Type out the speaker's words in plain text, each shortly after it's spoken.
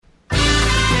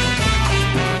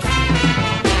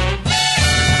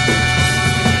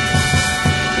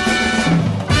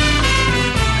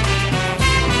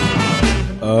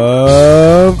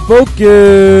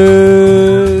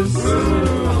Focus.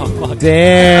 Oh,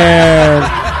 damn.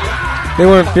 They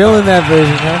weren't feeling that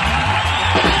version, huh?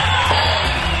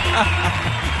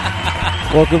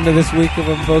 Welcome to this week of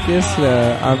Unfocus.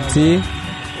 I'm T.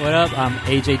 What up? I'm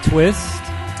AJ Twist.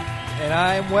 And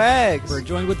I'm Wags. We're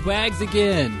joined with Wags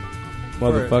again.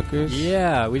 Motherfuckers.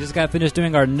 Yeah, we just got finished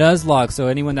doing our Nuzlocke, so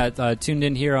anyone that tuned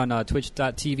in here on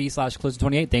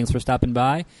twitch.tv/Collision28, thanks for stopping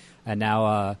by. And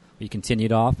now we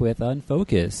continued off with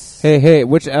Unfocus. Hey,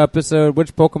 which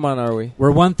Pokemon are we?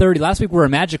 We're 130. Last week we were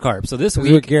Magikarp, so this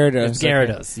week Gyarados. it's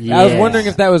Gyarados. Okay. Yeah. I was wondering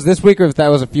if that was this week or if that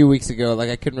was a few weeks ago.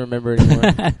 Like, I couldn't remember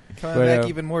anymore. Coming back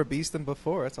even more beast than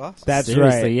before. That's awesome. That's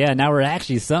Seriously, right. Yeah, now we're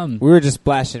actually some. We were just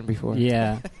splashing before.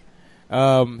 Yeah.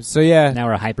 So, yeah. Now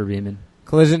we're hyper beaming.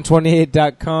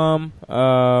 Collision28.com.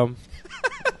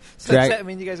 So does that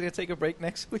mean you guys are going to take a break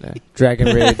next week?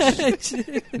 Dragon Rage.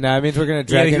 No, it means we're going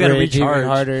to Dragon Rage even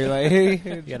harder. Like, you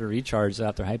got to recharge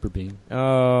after hyper beam.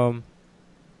 I'm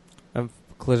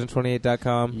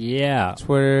Collision28.com. Yeah.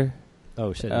 Twitter.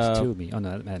 Oh, shit, there's two of me. Oh,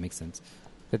 no, that makes sense.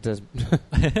 It does.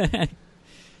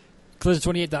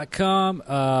 Collision28.com,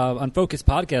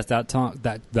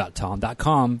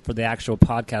 unfocuspodcast.com for the actual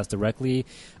podcast directly.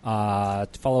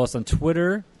 Follow us on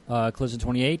Twitter,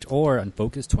 Collision28 or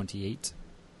Unfocus28.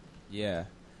 Yeah.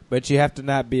 But you have to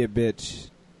not be a bitch.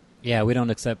 Yeah, we don't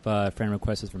accept friend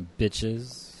requests from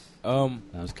bitches. No,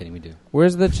 I was kidding, we do.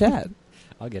 Where's the chat?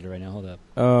 I'll get it right now, hold up.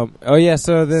 Oh, yeah,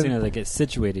 so then... As soon as I get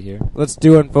situated here. Let's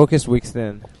do Unfocus weeks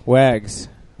then. Wags,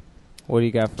 what do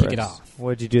you got for us? Kick it off.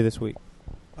 What did you do this week?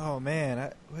 Oh,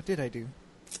 man. What did I do?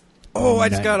 Oh, I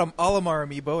just got an Olimar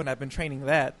amiibo, and I've been training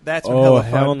that. That's been hella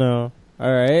fun. Hell no.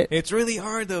 All right. It's really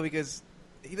hard, though, because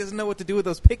he doesn't know what to do with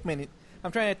those Pikmin.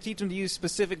 I'm trying to teach him to use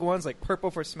specific ones, like purple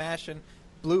for smashing,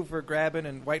 blue for grabbing,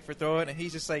 and white for throwing, and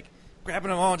he's just like grabbing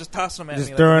them all and just tossing them at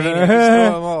me. Throwing like just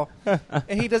throwing them all.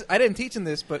 And he does. I didn't teach him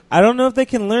this, but I don't know if they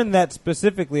can learn that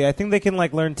specifically. I think they can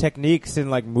like learn techniques and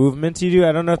like movements you do.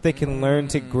 I don't know if they can learn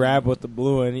to grab with the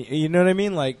blue, and you know what I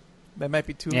mean, like. That might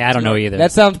be too. Yeah, I don't know either.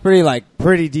 That sounds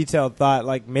pretty detailed thought.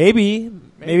 Like maybe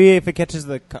if it catches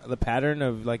the pattern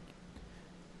of like,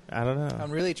 I don't know.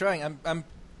 I'm really trying. I'm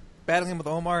battling him with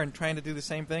Omar and trying to do the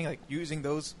same thing, like using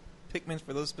those Pikmins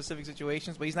for those specific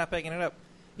situations, but he's not picking it up.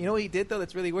 You know what he did though?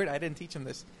 That's really weird. I didn't teach him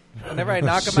this. Whenever I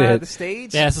knock him out of the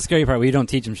stage, yeah, that's the scary part. We don't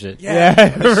teach him shit.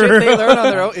 Yeah, the shit they learn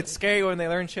on their own. It's scary when they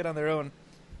learn shit on their own.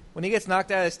 When he gets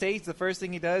knocked out of the stage, the first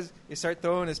thing he does is start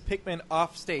throwing his Pikmin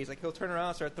off stage. Like, he'll turn around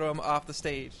and start throwing them off the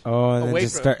stage. Oh, and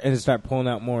then start pulling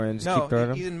out more and just keep throwing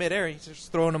them? He's in midair. He's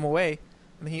just throwing them away.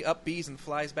 And then he up Bs and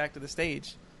flies back to the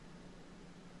stage.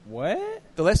 What?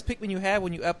 The less Pikmin you have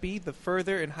when you up B, the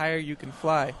further and higher you can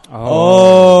fly.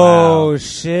 Oh, wow.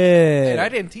 Shit. And I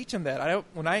didn't teach him that.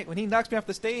 When he knocks me off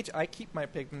the stage, I keep my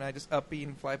Pikmin. I just up B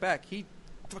and fly back. He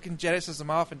fucking jettisons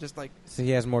them off and just like... So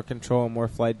he has more control and more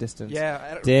flight distance.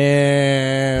 Yeah.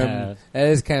 Damn. That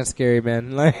is kind of scary,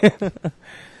 man. Like,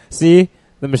 see?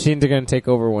 The machines are going to take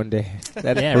over one day.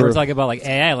 Yeah, we were talking about like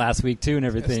AI last week too and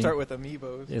everything. Start with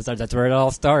amiibos. That's where it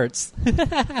all starts.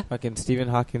 Fucking Stephen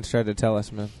Hawking tried to tell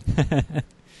us, man.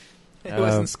 It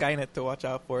wasn't Skynet to watch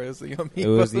out for. It was the amiibos. It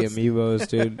was the amiibos,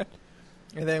 dude.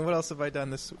 And then what else have I done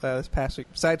this past week?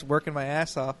 Besides working my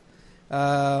ass off.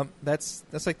 That's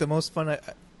like the most fun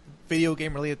video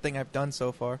game related thing I've done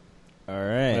so far. All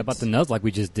right. What about the Nuzlocke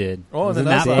we just did? Oh, Wasn't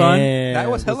the that Nuzlocke. fun? That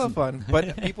was hella fun,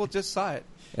 but people just saw it.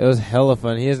 It was hella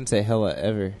fun. He doesn't say hella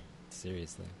ever.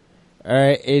 Seriously. All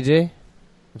right, AJ.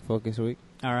 Focus week.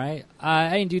 All right.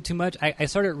 I didn't do too much. I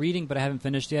started reading, but I haven't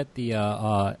finished yet.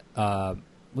 The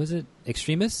was it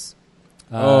Extremis?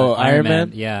 Iron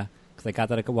Man? Yeah, because I got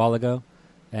that a while ago,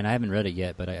 and I haven't read it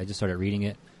yet, but I just started reading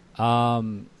it.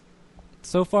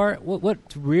 So far,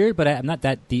 what's weird, but I'm not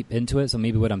that deep into it, so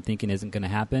maybe what I'm thinking isn't going to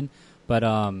happen. But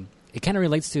it kind of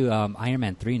relates to Iron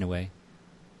Man 3 in a way.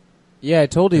 Yeah, I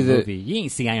told you that. Movie. You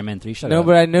ain't see Iron Man 3. Shut up. No,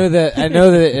 but I know that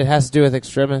it has to do with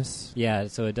Extremis. Yeah,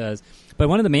 so it does. But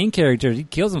one of the main characters, he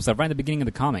kills himself right in the beginning of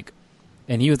the comic,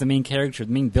 and he was the main character,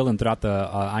 the main villain throughout the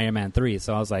Iron Man 3.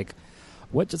 So I was like,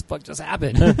 what just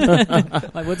happened?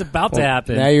 Like, what's about to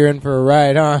happen? Now you're in for a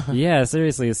ride, huh? Yeah,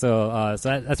 seriously. So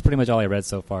that's pretty much all I read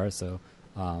so far. So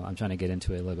I'm trying to get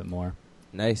into it a little bit more.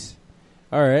 Nice.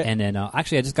 All right. And then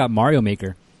actually, I just got Mario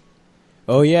Maker.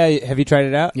 Oh yeah, have you tried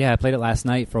it out? Yeah, I played it last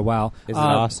night for a while. Is it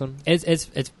awesome? It's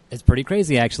pretty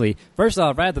crazy actually. First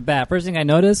off, right at the bat, first thing I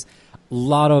noticed, a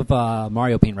lot of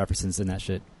Mario Paint references in that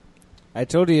shit. I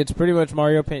told you it's pretty much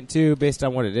Mario Paint 2 based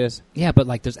on what it is. Yeah, but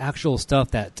like there's actual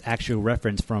stuff that's actual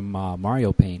reference from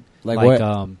Mario Paint. Like what?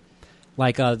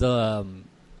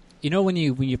 You know when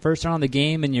you first turn on the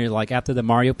game and you're like after the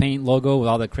Mario Paint logo with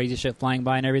all the crazy shit flying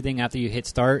by and everything, after you hit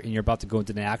start and you're about to go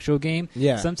into the actual game,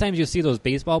 sometimes you'll see those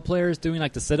baseball players doing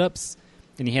like the sit-ups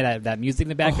and you hear that music in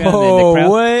the background. Oh, and the crowd,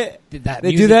 what?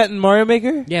 They do that in Mario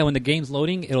Maker? Yeah, when the game's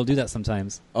loading, it'll do that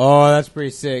sometimes. Oh, that's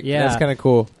pretty sick. Yeah. That's kind of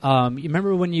cool. You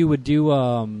remember when you would do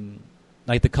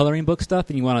like the coloring book stuff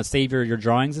and you want to save your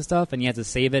drawings and stuff and you have to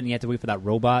save it and you have to wait for that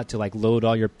robot to like load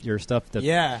all your stuff. I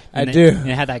do. And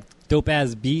it had that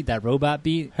dope-ass beat, that robot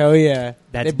beat. Hell yeah.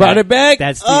 They brought it back?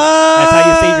 That's how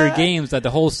you save your games. That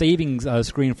the whole savings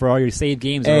screen for all your saved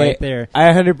games are right there. I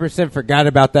 100% forgot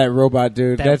about that robot,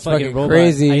 dude. That's fucking robot.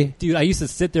 crazy. I used to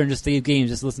sit there and just save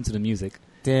games, just listen to the music.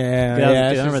 Damn.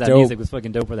 I remember that music was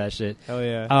fucking dope for that shit. Hell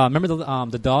yeah. Remember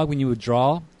the dog when you would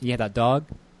draw? You had that dog.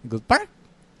 It goes bark.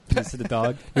 You see the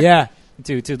dog. Yeah.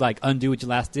 To like undo what you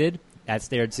last did. That's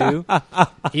there too.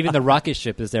 Even the rocket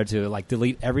ship is there too. Like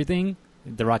delete everything.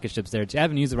 The rocket ship's there too. I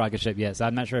haven't used the rocket ship yet, so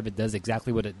I'm not sure if it does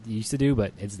exactly what it used to do,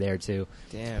 but it's there too.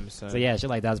 Damn, son. So yeah, shit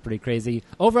like that's pretty crazy.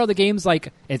 Overall, the game's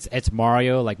like it's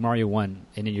Mario, like Mario 1,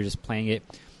 and then you're just playing it.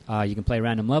 You can play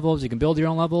random levels. You can build your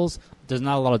own levels. There's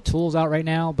not a lot of tools out right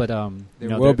now, but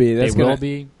there will be. They will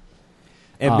be.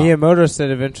 And Miyamoto said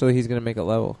eventually he's going to make a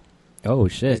level. Oh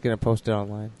shit! He's going to post it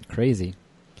online. Crazy.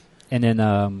 And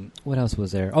then what else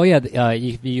was there? Oh yeah,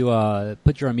 if you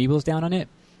put your amiibos down on it,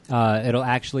 it'll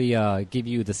actually give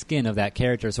you the skin of that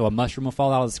character. So a mushroom will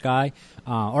fall out of the sky,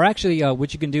 or actually,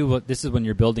 what you can do. This is when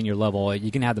you're building your level. You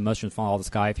can have the mushrooms fall out of the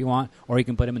sky if you want, or you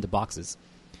can put them into boxes.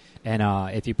 And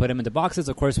if you put them into boxes,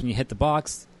 of course, when you hit the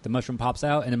box, the mushroom pops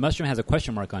out, and the mushroom has a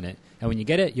question mark on it. And when you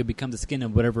get it, you'll become the skin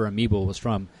of whatever amiibo it was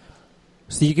from.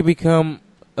 So you can become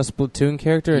a Splatoon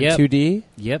character in 2D?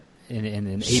 Yep.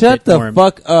 In Shut the form.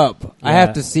 fuck up. Yeah. I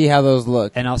have to see how those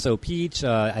look. And also Peach.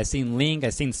 I've seen Link.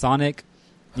 I've seen Sonic.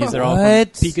 These are all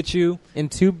What? from Pikachu. In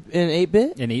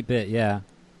 8-bit? In 8-bit, yeah.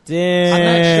 Damn. I'm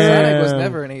not sure. Sonic was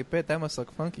never an 8-bit. That must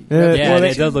look funky. Yeah, Yeah, well,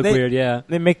 it does look weird, yeah.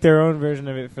 They make their own version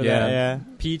of it for that, yeah.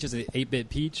 Peach is an 8-bit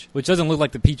Peach, which doesn't look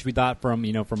like the Peach we thought from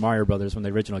Mario Brothers from the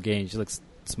original game. She looks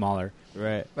smaller.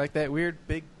 Right. Like that weird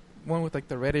big one with like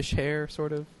the reddish hair,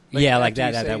 sort of. Like Yeah, like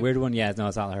that weird one. Yeah, no,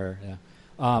 it's not her. Yeah.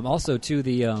 Also, too,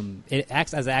 it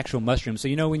acts as an actual mushroom. So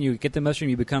when you get the mushroom,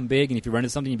 you become big, and if you run into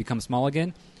something, you become small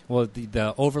again. Well,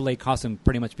 the overlay costume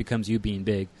pretty much becomes you being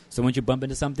big. So once you bump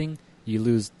into something, you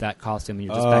lose that costume, and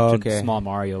you're just back to small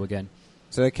Mario again.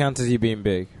 So that counts as you being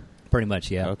big? Pretty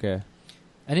much, yeah. Okay.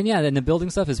 And then, then the building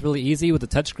stuff is really easy. With the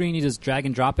touchscreen, you just drag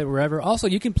and drop it wherever. Also,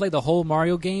 you can play the whole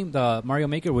Mario game, the Mario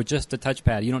Maker, with just the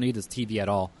touchpad. You don't need this TV at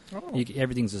all. Oh.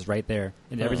 Everything's just right there,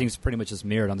 and everything's pretty much just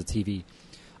mirrored on the TV.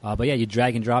 But yeah, you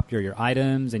drag and drop your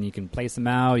items, and you can place them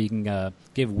out. You can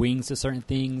give wings to certain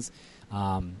things.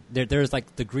 There's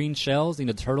like the green shells,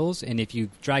 the turtles, and if you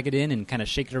drag it in and kind of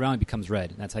shake it around, it becomes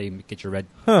red. That's how you get your red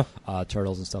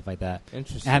turtles and stuff like that.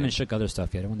 Interesting. I haven't shook other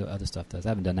stuff yet. I wonder what other stuff does. I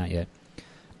haven't done that yet.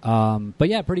 But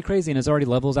yeah, pretty crazy, and there's already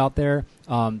levels out there.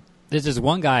 There's this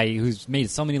one guy who's made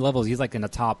so many levels. He's like in the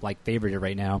top favorite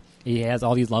right now. He has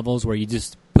all these levels where you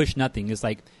just push nothing. It's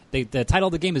like the title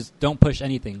of the game is "Don't Push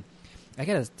Anything." I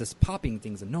got this popping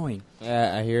thing's annoying.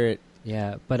 Yeah, I hear it.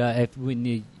 Yeah, but when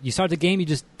you start the game, you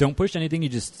just don't push anything. You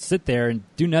just sit there and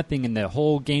do nothing, and the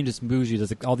whole game just moves you.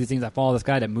 There's all these things that follow the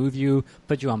sky that move you,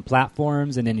 put you on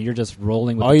platforms, and then you're just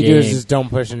rolling with all the you game. do is just don't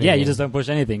push anything. Yeah, you just don't push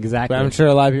anything. Exactly. But I'm sure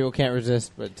a lot of people can't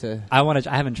resist. But I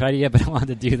haven't tried it yet, but I wanted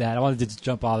to do that. I wanted to just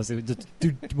jump off. So just do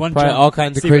one probably jump. all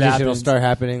kinds of see what crazy shit will happens, start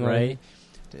happening. right?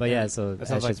 But yeah, so that that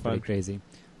sounds shit's like pretty fun. crazy.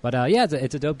 But yeah,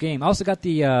 it's a dope game. I also got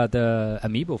the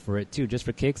amiibo for it too, just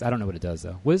for kicks. I don't know what it does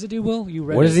though. What does it do, Will? You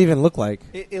read What does it even look like?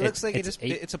 It looks like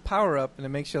it's a power up, and it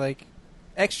makes you like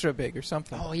extra big or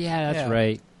something. Oh yeah, that's Yeah.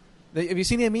 right. Have you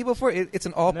seen the amiibo for it? It's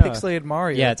an all No. pixelated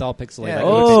Mario. Yeah, it's all pixelated. Yeah. Like, it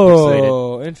looks pixelated.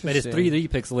 Oh, interesting. But it's 3D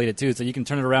pixelated too, so you can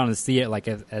turn it around and see it like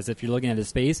as if you're looking at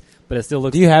his face, but it still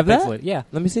looks. Do you have that? pixelated. Yeah,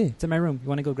 Let me see. it's in my room. You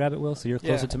want to go grab it, Will? So you're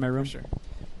closer to my room. Sure.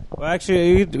 Well,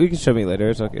 actually, we can show me later.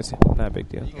 It's okay. It's not a big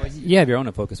deal. You have your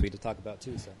own Focus Suite to talk about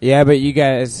too. So. Yeah, but you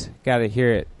guys got to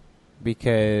hear it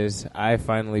because I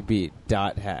finally beat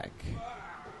Dot Hack.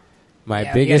 My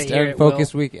Yeah, we biggest gotta hear it,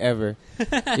 unfocused week ever.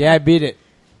 Yeah, I beat it.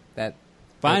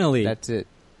 Finally, That's it.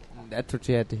 That's what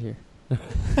you had to hear.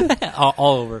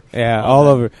 all over. Yeah, all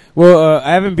over. Well,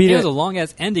 I haven't beat It it. was a long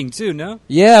ass ending too. No.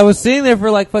 Yeah, I was sitting there for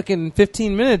like fucking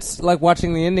 15 minutes, like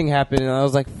watching the ending happen, and I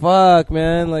was like, "Fuck,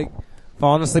 man!" Like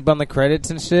falling asleep on the credits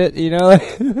and shit, you know.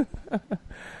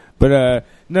 But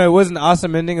no, it was an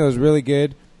awesome ending. It was really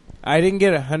good. I didn't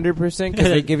get 100% because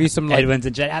they give you some like Edwin's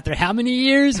and Jet after how many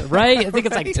years? Right? I think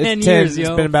it's like 10 it's years. It's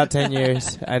been about 10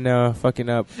 years. I know, fucking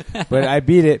up, but I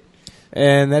beat it.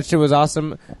 and that shit was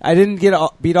awesome. I didn't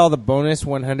beat all the bonus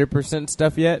 100%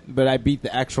 stuff yet, but I beat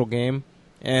the actual game,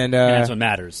 and that's what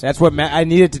matters. That's what I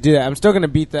needed to do. That. I'm still gonna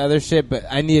beat the other shit, but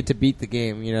I needed to beat the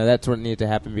game. You know, that's what needed to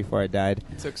happen before I died.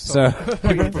 So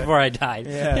before I died.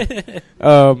 Yeah.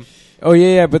 Oh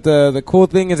yeah. But the cool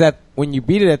thing is that when you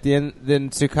beat it at the end, then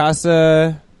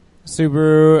Tsukasa,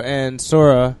 Subaru, and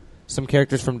Sora, some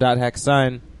characters from Dot Hack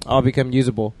Sign, all become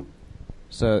usable.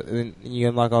 So then you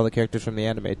unlock all the characters from the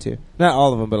anime too. Not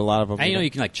all of them, but a lot of them. I know you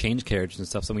can like change characters and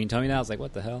stuff. So when you tell me that, I was like,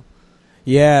 what the hell?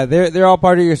 Yeah, they're all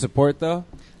part of your support though.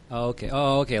 Oh,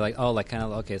 okay. Like kind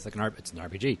of okay. It's like it's an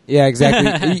RPG. Yeah,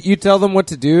 exactly. you tell them what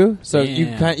to do, so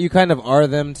Damn. you kind of are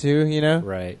them too. You know.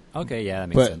 Right. Okay. Yeah, that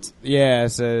makes sense. Yeah,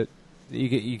 so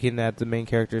you can add the main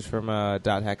characters from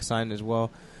Dot Hack Sign as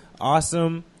well.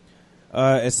 Awesome.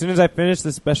 As soon as I finish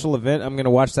the special event, I'm gonna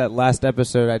watch that last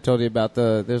episode I told you about.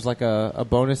 There's like a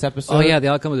bonus episode. Oh yeah, they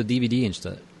all come with a DVD and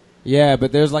stuff. Yeah,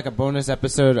 but there's like a bonus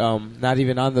episode, not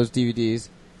even on those DVDs,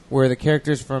 where the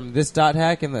characters from this Dot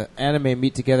Hack and the anime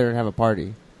meet together and have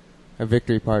a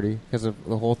victory party, because of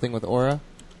the whole thing with Aura.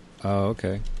 Oh,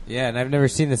 okay. Yeah, and I've never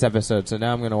seen this episode, so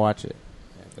now I'm gonna watch it.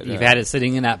 But, You've had it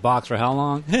sitting in that box for how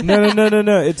long? No.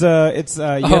 It's you have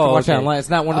to watch it online. It's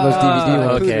not one of those DVD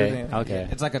ones. Okay.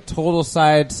 It's like a total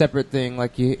side separate thing.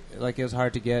 Like it was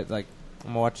hard to get. Like I'm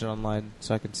gonna watch it online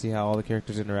so I can see how all the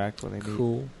characters interact when they meet.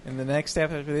 Cool. And the next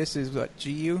step after this is what,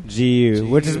 GU? GU,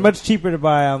 which is much cheaper to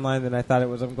buy online than I thought it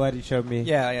was. I'm glad you showed me.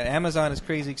 Yeah. Amazon is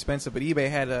crazy expensive, but eBay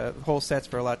had whole sets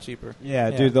for a lot cheaper.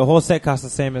 Yeah, dude, the whole set costs the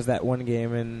same as that one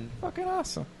game, and fucking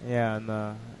awesome. Yeah, on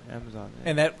Amazon. Yeah.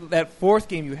 And that fourth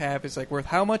game you have is like worth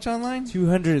how much online?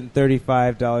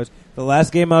 $235. The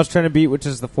last game I was trying to beat, which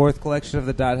is the fourth collection of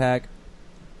the Dot Hack.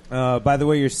 By the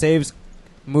way, your saves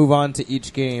move on to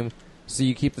each game. So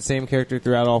you keep the same character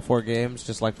throughout all 4 games,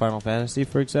 just like Final Fantasy,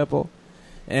 for example.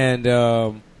 And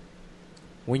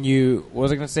when you... What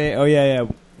was I going to say? Oh, yeah.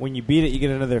 When you beat it, you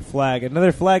get another flag.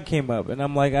 Another flag came up, and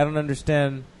I'm like, I don't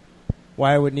understand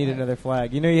why I would need another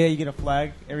flag. You know, you get a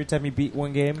flag every time you beat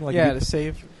one game? Like to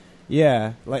save.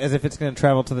 Yeah, like as if it's going to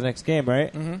travel to the next game,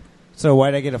 right? Mm-hmm. So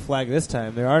why'd I get a flag this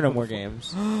time? There are no more games.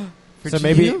 So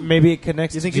GU? maybe it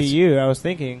connects to GU. I was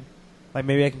thinking... Like,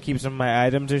 maybe I can keep some of my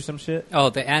items or some shit? Oh,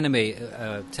 the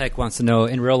anime tech wants to know,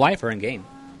 in real life or in game?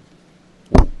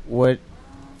 What?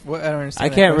 I don't understand.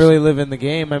 I can't really live in the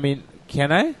game. I mean,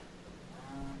 can I?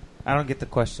 I don't get the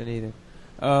question either.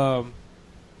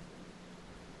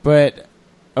 But,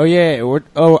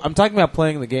 I'm talking about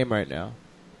playing the game right now.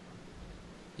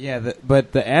 Yeah,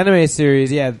 but the anime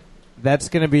series, that's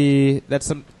going to be... I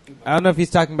don't know if he's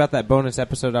talking about that bonus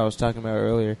episode I was talking about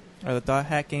earlier. Are the Dot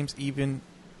Hack games even...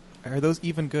 Are those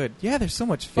even good? Yeah, they're so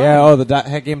much fun. Yeah, the Dot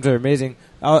Hack games are amazing.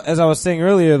 As I was saying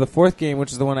earlier, the fourth game,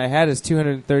 which is the one I had, is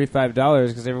 $235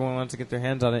 because everyone wants to get their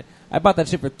hands on it. I bought that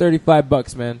shit for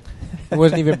 $35, man. It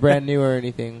wasn't even brand new or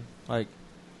anything. Like,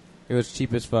 it was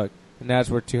cheap as fuck. And now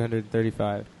it's worth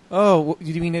 $235. Oh,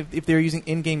 you mean if they were using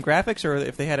in-game graphics or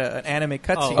if they had an anime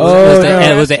cutscene?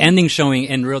 Was the ending showing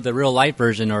in the real life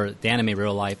version or the anime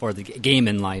real life or the game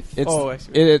in life?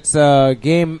 It's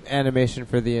game animation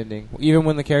for the ending. Even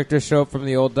when the characters show up from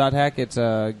the old Dot Hack, it's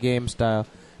game style.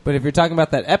 But if you're talking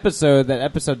about that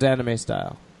episode's anime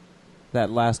style.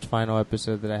 That last final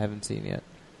episode that I haven't seen yet.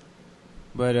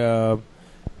 But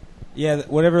yeah,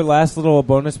 whatever last little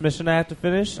bonus mission I have to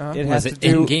finish, it has to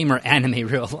do... in-game or anime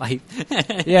real life?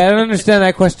 Yeah, I don't understand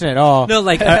that question at all. No,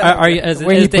 like, is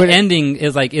the ending,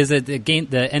 is it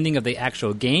the ending of the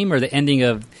actual game or the ending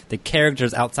of the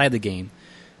characters outside the game?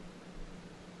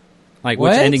 Like,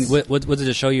 which ending, what does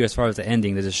it show you as far as the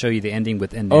ending? Does it show you the ending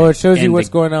within it shows you what's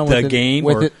going on within the game?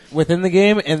 Within the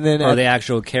game, and then... Or the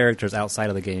actual characters outside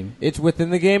of the game? It's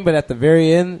within the game, but at the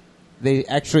very end...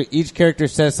 each character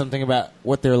says something about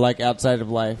what they're like outside of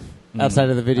life,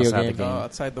 outside of the video game.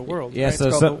 Outside the world. Yeah, right?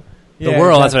 The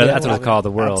world, that's what it's called,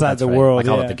 the world. Outside the world, I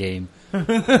call it the game.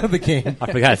 The game.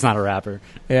 I forgot it's not a rapper.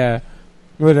 Yeah.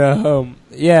 But,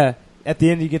 at the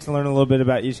end you get to learn a little bit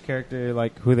about each character,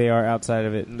 like who they are outside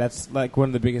of it, and that's like one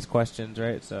of the biggest questions,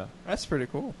 right? So that's pretty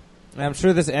cool. And I'm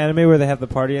sure this anime where they have the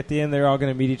party at the end, they're all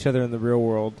going to meet each other in the real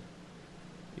world.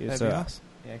 That'd be awesome.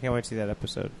 Yeah, I can't wait to see that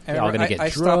episode. I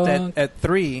stopped at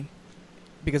 3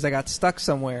 because I got stuck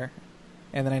somewhere,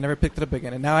 and then I never picked it up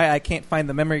again. And now I can't find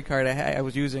the memory card I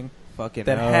was using that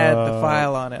had the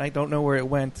file on it. I don't know where it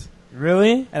went.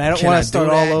 Really? And I don't want to start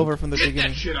all over from the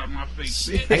beginning.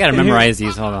 I got to memorize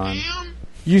these. Hold on.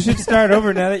 You should start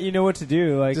over now that you know what to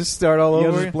do. Like, just start all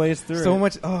over. Just blaze through so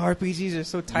much. RPGs are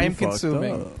so time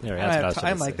consuming. Yeah, I don't have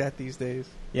time like that these days.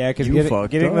 Yeah, because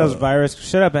getting those virus.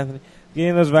 Shut up, Anthony.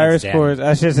 Getting those virus Danny. cores.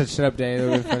 I should have said shut up, Danny. That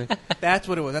would have been funny. That's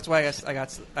what it was. That's why I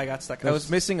got stuck. I was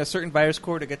missing a certain virus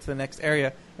core to get to the next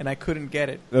area, and I couldn't get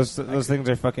it. Those things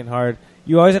are fucking hard.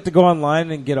 You always have to go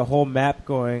online and get a whole map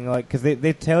going, like, because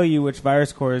they tell you which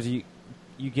virus cores you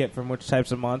get from which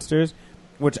types of monsters.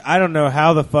 Which I don't know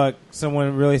how the fuck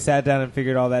someone really sat down and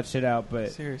figured all that shit out,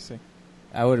 but Seriously.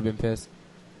 I would have been pissed.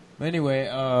 But anyway,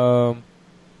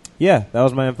 yeah, that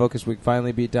was my Unfocused week.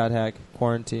 Finally beat .hack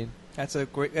quarantine. That's a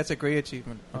great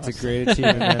achievement. That's a great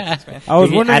achievement, man. Thanks, man. I was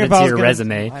You wondering add it if I to was your gonna,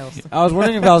 resume. Milestone. I was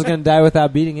wondering if I was going to die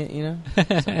without beating it. You know.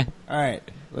 So, all right,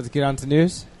 let's get on to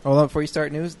news. Hold on, before you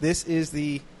start news, this is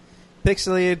the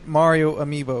pixelated Mario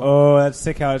amiibo. Oh, that's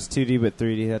sick how it's 2D but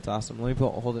 3D. That's awesome. Let me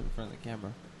hold it in front of the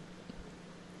camera.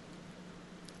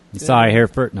 Sorry, here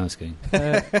first. No, I was kidding.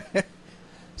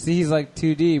 See, he's like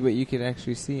 2D, but you can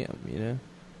actually see him. You know,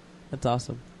 that's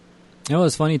awesome. You know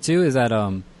what's funny too is that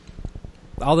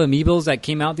all the amiibos that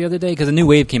came out the other day, because a new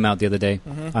wave came out the other day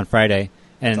on Friday,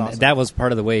 and That's awesome. that was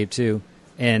part of the wave too.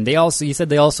 And you said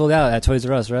they all sold out at Toys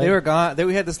R Us, right? They were gone.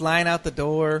 We had this line out the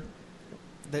door,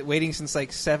 waiting since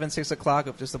like 6 o'clock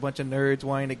of just a bunch of nerds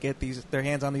wanting to get their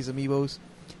hands on these amiibos,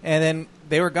 and then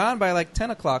they were gone by like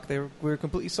 10 o'clock. We were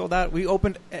completely sold out. We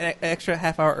opened an extra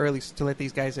half hour early to let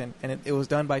these guys in, and it was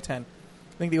done by 10.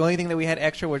 I think the only thing that we had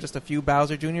extra were just a few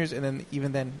Bowser Juniors, and then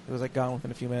even then it was like gone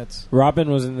within a few minutes. Robin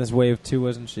was in this wave too,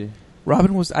 wasn't she?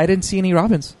 Robin was. I didn't see any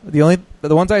Robins. The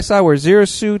ones I saw were Zero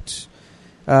Suit.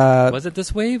 Was it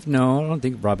this wave? No, I don't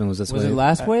think Robin was this Was wave. it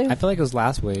last wave? I feel like it was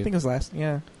last I wave. think it was last.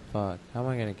 Yeah, Fuck. How am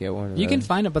I gonna get one of You can those?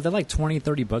 find it, but they're like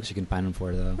 $20-$30 you can find them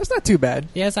for though. that's not too bad.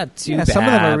 Yeah, it's not too Yeah, bad. some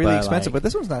of them are really expensive, like, but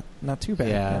this one's not too bad.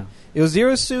 yeah. It was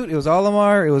Zero Suit. It was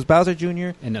Olimar. It was Bowser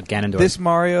Jr. And Ganondorf. This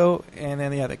Mario, and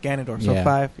then the Ganondorf. So Yeah.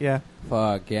 5. Yeah,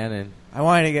 Fuck, Ganon. I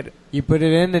wanted to get. You put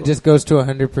it in, it just goes to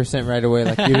 100% right away.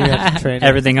 Like you don't have to train it.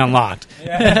 Everything unlocked.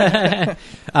 They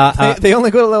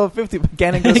only go to level 50, but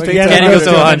Ganon goes straight Ganon to Ganon goes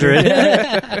to 100.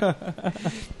 100.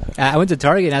 I went to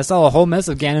Target and I saw a whole mess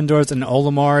of Ganondorfs and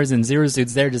Olimars and Zero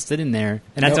Suits there just sitting there.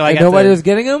 And that's how I got nobody was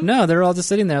getting them? No, they were all just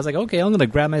sitting there. I was like, okay, I'm going to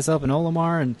grab myself an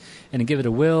Olimar and give it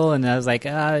a whirl. And I was like,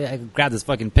 I grabbed this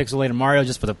fucking pixelated Mario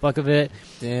just for the fuck of it.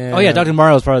 Damn. Oh, yeah, Dr.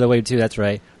 Mario was part of the wave, too. That's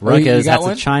right. Oh, you Ruckus got has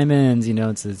one? to chime in. You know,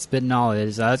 it's spit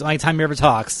knowledge. That's the only time he ever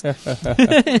talks.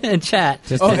 And chat.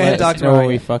 Just Oh, to and let us Dr. know when Mario.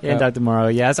 we fuck And up. Dr. Mario.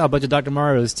 Yeah, I saw a bunch of Dr.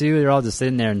 Marios, too. They're all just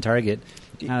sitting there in Target.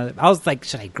 I was like,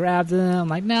 should I grab them? I'm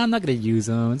like, nah, I'm not going to use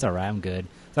them. It's all right. I'm good.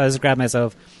 So I just grabbed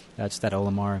myself just that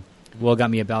Olimar. Will got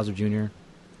me a Bowser Jr.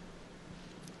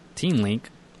 Toon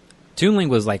Link. Toon Link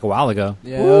was like a while ago.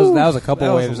 Yeah, that was a couple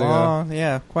That was waves long,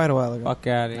 yeah, quite a while ago. ago. Fuck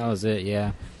out of That was it,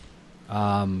 yeah.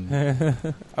 I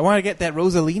wanted to get that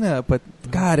Rosalina, but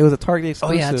God, it was a Target Oh,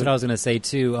 exclusive. yeah, that's what I was going to say,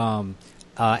 too.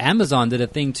 Amazon did a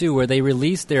thing, too, where they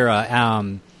released their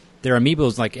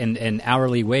amiibos like in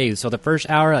hourly waves. So the first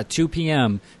hour at 2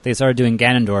 p.m. they started doing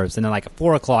Ganondorfs, and then like at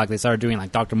 4 o'clock they started doing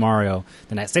like Dr. Mario.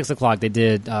 Then at 6 o'clock they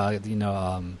did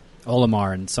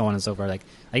Olimar and so on and so forth. Like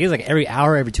I guess like every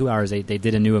hour, every 2 hours they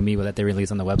did a new amiibo that they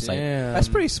released on the website. Damn. That's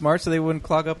pretty smart, so they wouldn't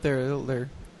clog up their.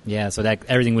 Yeah, so that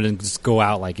everything wouldn't just go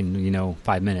out like in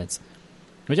 5 minutes,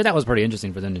 which I thought was pretty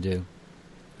interesting for them to do.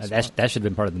 That should have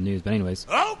been part of the news, but anyways.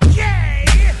 Okay.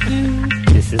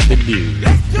 This is the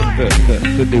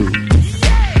news.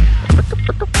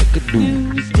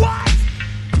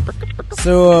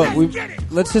 So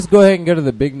let's just go ahead and go to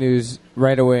the big news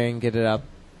right away and get it out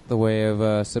the way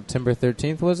of September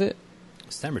 13th, was it?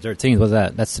 September 13th, what's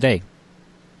that? That's today.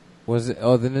 Was it?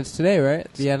 Oh, then it's today,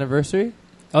 right? The anniversary?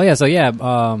 Oh, yeah, so yeah,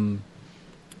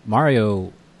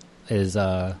 Mario is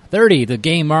 30. The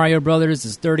game Mario Brothers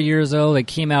is 30 years old. It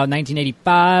came out in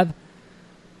 1985.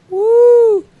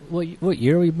 Woo! What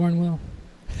year were you born, Will?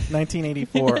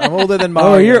 1984. I'm older than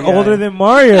Mario. Oh, you're yeah. older than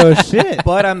Mario. Shit.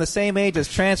 But I'm the same age as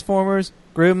Transformers,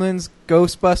 Gremlins,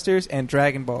 Ghostbusters, and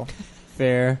Dragon Ball.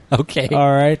 Fair. Okay.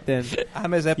 All right, then.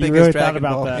 I'm as epic You really as thought Dragon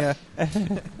about Ball. that.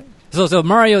 Yeah. So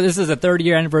Mario, this is a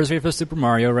 30-year anniversary for Super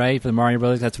Mario, right? For the Mario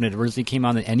Brothers. That's when it originally came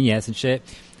on the NES and shit.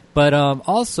 But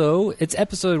also, it's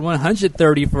episode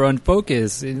 130 for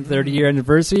Unfocus. 30-year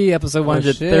anniversary, episode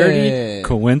 130. shit.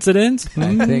 Coincidence?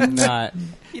 I think not.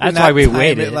 That's not why we time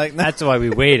waited. it like that. That's why we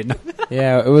waited.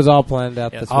 Yeah, it was all planned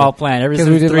out this all week. planned. Ever 'Cause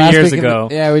since 3 last years week and ago.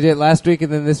 then- we did last week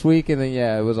and then this week and then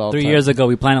it was all 3 planned. years ago,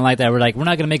 we planned it like that. We're like, we're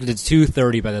not going to make it to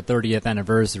 230 by the 30th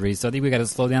anniversary, so I think we got to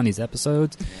slow down these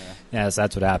episodes. Yeah, so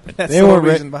that's what happened. That's They the whole weren't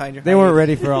re- reason behind your They weren't hiatus.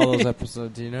 ready for all those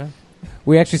episodes, you know?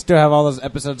 We actually still have all those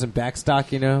episodes in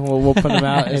backstock, you know? We'll put them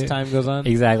out as time goes on.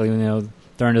 Exactly,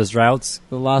 during those droughts.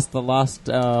 The lost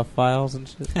files and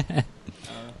shit.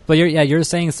 But you're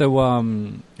saying so.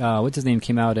 What's his name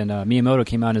came out and Miyamoto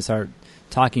came out and started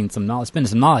talking some knowledge, spending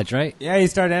some knowledge, right? Yeah, he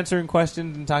started answering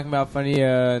questions and talking about funny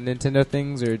Nintendo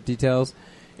things or details.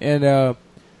 And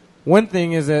one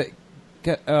thing is that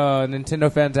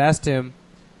Nintendo fans asked him,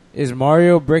 is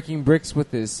Mario breaking bricks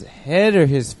with his head or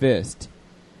his fist?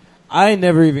 I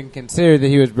never even considered that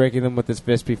he was breaking them with his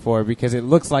fist before because it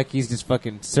looks like he's just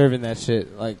fucking serving that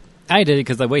shit. Like, I did it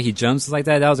because the way he jumps like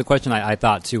that was a question I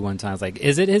thought too one time. I was like,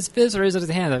 is it his fist or is it his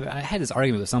hand? I had this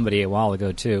argument with somebody a while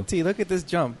ago too. T, look at this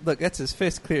jump. Look, that's his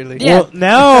fist clearly. Yeah. well,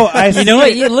 now I You know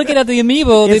what? You're looking at the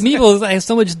amiibo. The amiibo has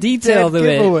so much detail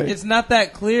to it. It's not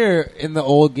that clear in the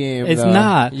old game. It's though.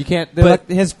 not. You can't. But- Like,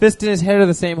 his fist and his head are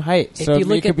the same height, If so you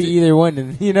look it could at be the- either one.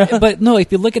 And you know, But no,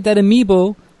 if you look at that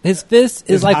amiibo, his fist It's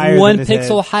is like higher one than his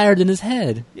pixel head. higher than his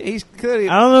head. Yeah, he's clearly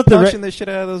I don't know if the punching the shit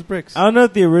out of those bricks. I don't know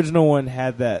if the original one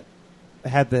had that.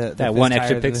 Had the That fist one extra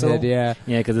higher than the pixel? head, yeah.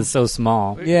 Yeah, because it's so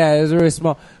small. Yeah, it was really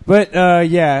small. But,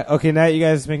 yeah, okay, now you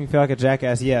guys make me feel like a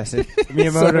jackass. Yes,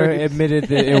 Miyamoto Sorry. admitted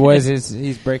that it was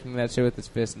he's breaking that shit with his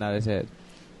fist, not his head.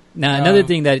 Now, another Um,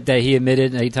 thing that he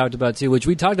admitted and he talked about too, which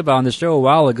we talked about on the show a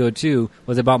while ago too,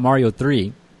 was about Mario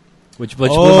 3, which blew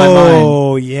my mind.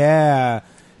 Oh, yeah.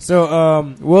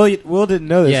 So, Will didn't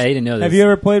know this. Yeah, he didn't know this. Have you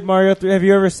ever played Mario 3? Have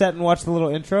you ever sat and watched the little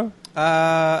intro?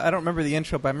 I don't remember the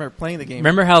intro, but I remember playing the game.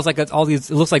 Remember how it's like all these?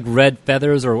 It looks like red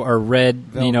feathers or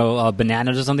red,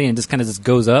 bananas or something, and just kind of just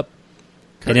goes up.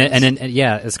 And then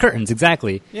yeah, it's curtains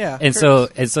exactly. Yeah. And so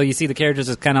you see the characters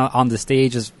just kind of on the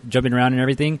stage, just jumping around and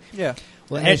everything. Yeah.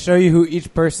 Well, And they show you who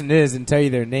each person is and tell you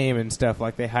their name and stuff.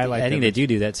 Like they highlight. I think them. they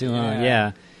do that too. Yeah.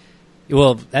 Yeah.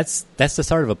 Well, that's the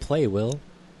start of a play, Will.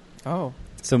 Oh,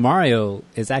 So Mario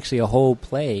is actually a whole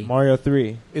play. Mario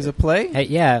 3. is it play? Hey,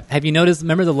 yeah. Have you noticed?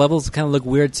 Remember the levels kind of look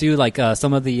weird too. Like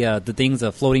some of the things,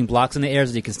 floating blocks in the air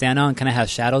that you can stand on, kind of have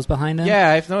shadows behind them. Yeah,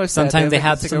 I've noticed. Sometimes that. they Like,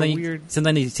 have it's like a something. weird.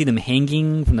 Sometimes you see them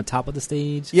hanging from the top of the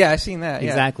stage. Yeah, I've seen that. Yeah.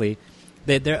 Exactly.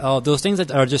 They're those things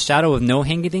that are just shadow with no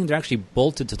hanging thing. They're actually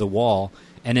bolted to the wall,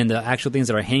 and then the actual things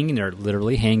that are hanging are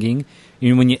literally hanging.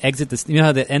 You know, when you exit you know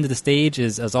how the end of the stage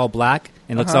is all black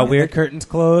and looks all Uh-huh. weird. The curtains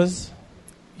close.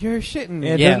 You're shitting me.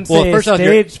 It Yeah, doesn't well, say first off,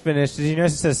 you're- stage finish. Did you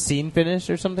notice it says scene finish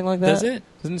or something like that? Does it?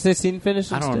 Doesn't it say scene finish?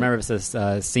 I don't instead? remember if it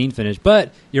says scene finish,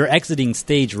 but you're exiting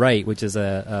stage right, which is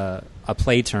a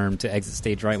play term to exit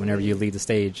stage right whenever you leave the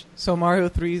stage So Mario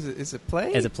 3 is it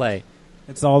play? as a play.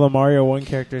 It's all the Mario 1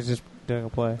 characters just doing a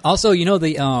play. Also, you know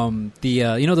the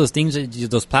you know those things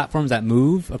those platforms that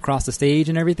move across the stage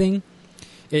and everything.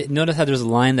 Notice how there's a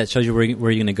line that shows you where you're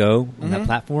going to go on that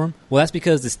platform. Well, that's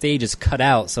because the stage is cut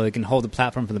out so it can hold the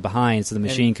platform from the behind, so the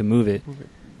machine can move it.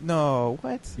 No,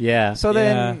 what? Yeah. So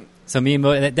then, So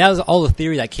that was all the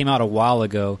theory that came out a while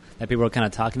ago that people were kind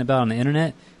of talking about on the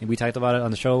internet, and we talked about it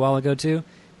on the show a while ago too.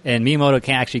 And Miyamoto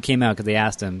actually came out because they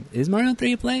asked him, "Is Mario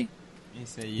 3 a play?" You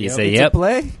say You yep. say it's yep. a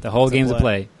play. The whole It's a game's a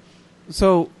play. play.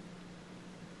 So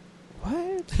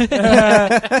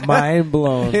what? Mind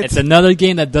blown. It's another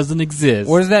game that doesn't exist.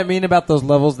 What does that mean about those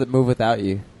levels that move without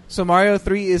you? So Mario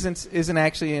 3 isn't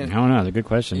actually I in. don't know. That's a good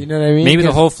question. You know what I mean? Maybe the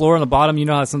 'Cause- whole floor on the bottom. You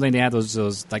know how something they have those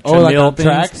like Oh, like treadmill on things?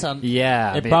 tracks? On-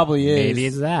 Yeah, It probably is. Maybe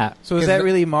it's that. So is 'Cause that the-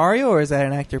 really Mario, or is that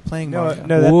an actor playing No, Mario?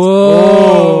 no, that's...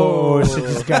 Whoa. Oh, she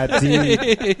just got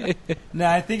deep. No,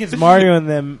 I think it's Mario and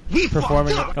them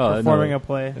performing no. a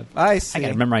play. I see. I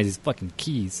gotta memorize these fucking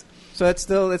keys. So that's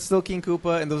still King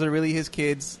Koopa, and those are really his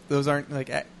kids. Those aren't like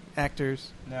actors.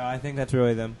 No, I think that's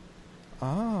really them.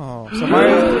 Oh, so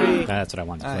Mario 3. That's what I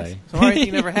wanted to Nice. play. So Mario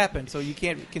 3 never happened. So you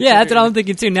can't. Yeah, that's what consider I'm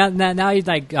thinking too. Now he's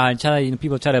like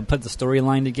people try to put the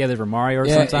storyline together for Mario or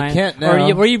Yeah, sometimes. it can't Or now.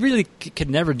 you really could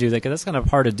never do that because that's kind of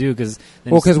hard to do. Because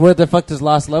Because where the fuck does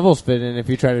Lost Levels fit in if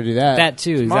you try to do that? that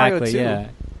too It's Mario exactly. 2. Yeah,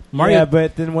 Mario. Yeah,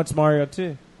 but then what's Mario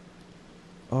 2?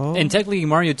 Oh. And technically,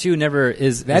 Mario 2 never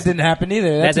is. That didn't happen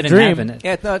either. That's that a didn't dream. happen.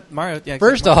 Yeah, it's not Mario. Yeah,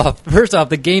 First off,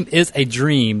 the game is a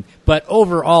dream, but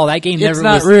overall, that game It's never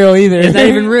not was real either. It's not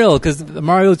even real because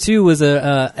Mario 2 was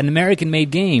an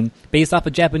American-made game based off a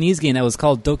Japanese game that was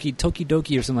called Toki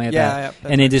Doki or something like Yeah, that, yeah,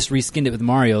 that's and they just reskinned it with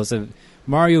Mario. So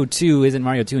Mario 2 isn't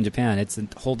Mario 2 in Japan; it's a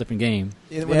whole different game.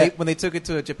 When they took it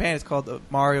to Japan, it's called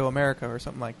Mario America or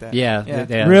something like that. Yeah,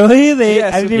 Yeah. Really? They? Yeah,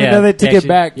 I didn't so- even know they took it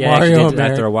back. Yeah, Mario actually did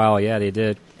America. after a while. Yeah, they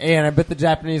did. Hey, and I bet the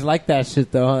Japanese like that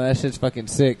shit though. Huh? That shit's fucking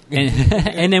sick. And,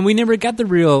 and then we never got the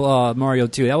real Mario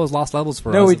 2. That was Lost Levels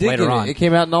for no, us we did later get on. it. It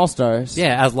came out in All Stars.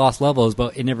 Yeah, as Lost Levels,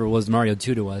 but it never was Mario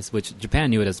 2 to us, which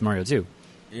Japan knew it as Mario 2.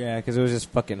 Yeah, because it was just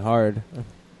fucking hard.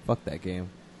 Fuck that game.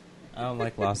 I don't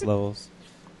like Lost Levels.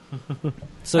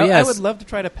 So I yes, would love to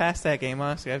try to pass that game.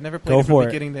 Honestly, I've never played Go it from for it.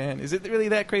 beginning to end. Is it really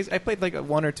that crazy? I played like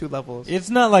 1 or 2 levels. It's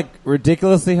not like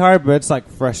ridiculously hard, but it's like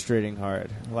frustrating hard.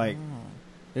 Like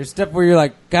there's stuff where you're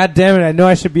like, God damn it, I know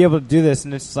I should be able to do this,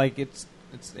 and it's like it's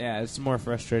It's more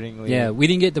frustratingly. Yeah, we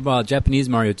didn't get the Japanese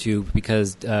Mario 2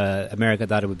 because America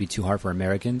thought it would be too hard for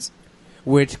Americans.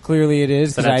 Which clearly it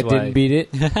is So because I that's why- didn't beat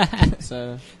it.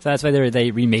 So So that's why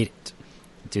they remade it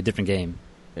to a different game.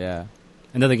 yeah.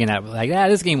 Another game that like,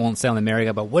 this game won't sell in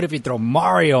America, but what if you throw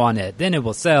Mario on it? Then it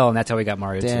will sell, and that's how we got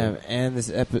Mario 2. Damn.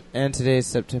 And today's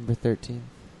September 13th.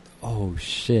 Oh,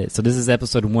 shit. So this is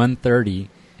episode 130,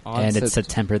 On and it's Sept-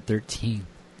 September 13th.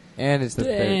 And it's the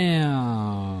third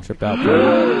Damn. trip out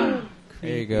party.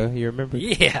 There you go. You remember?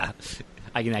 Yeah.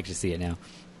 I can actually see it now.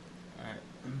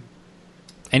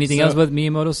 Anything So- else what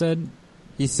Miyamoto said?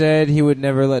 He said he would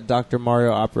never let Dr.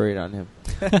 Mario operate on him.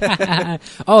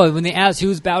 Oh, when they asked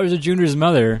who's Bowser Jr.'s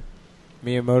mother,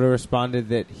 Miyamoto responded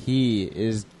that he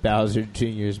is Bowser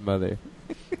Jr.'s mother.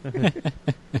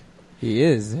 He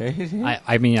is, right?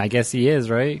 I mean, I guess he is,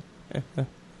 right?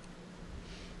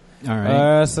 All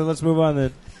right. So let's move on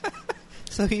then.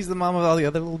 So he's the mom of all the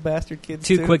other little bastard kids.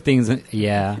 Two too? quick things.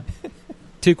 Yeah.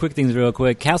 Two quick things real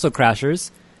quick. Castle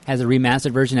Crashers has a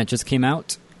remastered version that just came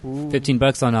out. Ooh.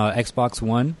 $15 on Xbox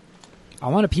One. I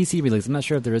want a PC release. I'm not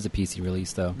sure if there is a PC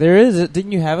release, though. There is.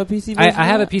 Didn't you have a PC version? I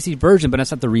have a of that? PC version, but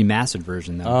it's not the remastered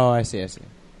version, though. Oh, I see.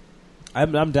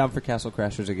 I'm down for Castle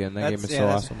Crashers again. That game is so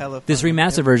that's awesome. hella fun. This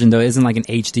remastered version, though, isn't like an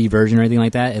HD version or anything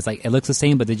like that. It's like it looks the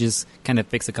same, but they just kind of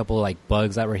fix a couple of, like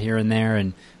bugs that were here and there,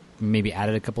 and maybe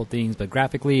added a couple things. But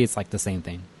graphically, it's like the same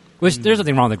thing. Which there's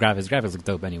nothing wrong with the graphics. Graphics look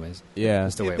dope, anyways. Yeah.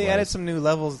 That's the way If it they was. added some new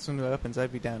levels, some new weapons,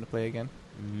 I'd be down to play again.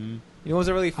 Mhm. You know, it was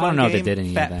a really fun don't know if game. they did any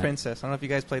of Fat that. Princess. I don't know if you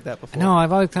guys played that before. No,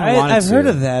 I've always kind of wanted I've to. heard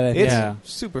of that. I think. It's Yeah.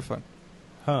 super fun.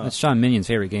 Huh. It's Sean Minion's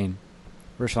favorite game.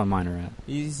 Where's Sean Miner at?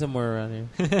 He's somewhere around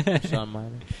here. Sean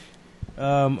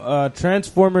Minor.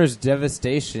 Transformers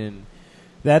Devastation.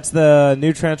 That's the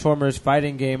new Transformers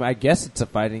fighting game. I guess it's a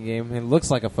fighting game. It looks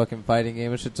like a fucking fighting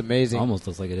game. It's amazing. Almost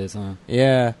looks like it is, huh?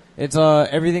 Yeah, it's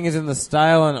everything is in the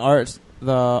style and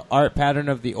the art pattern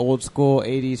of the old school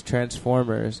 '80s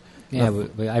Transformers. Yeah,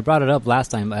 I brought it up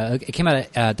last time. It came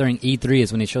out during E3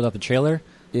 is when they showed off the trailer.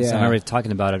 Yeah, So I remember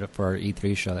talking about it for our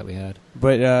E3 show that we had.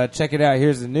 but check it out.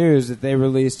 Here's the news that they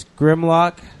released: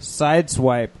 Grimlock,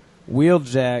 Sideswipe,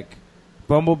 Wheeljack,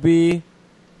 Bumblebee,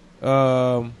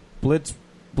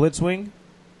 Blitzwing,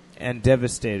 and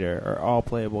Devastator are all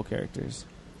playable characters.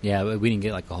 Yeah, but we didn't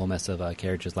get like a whole mess of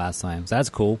characters last time, so that's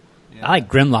cool. I like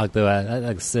Grimlock though. That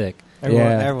looks sick.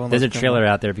 Everyone There's a loves trailer Grimlock.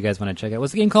 out there if you guys want to check it.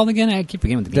 What's the game called again? I keep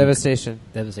forgetting what the game. Devastation.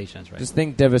 Devastation. That's right. Just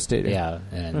think Devastator. Yeah,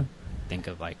 and think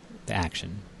of like the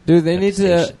action. Dude, they need to.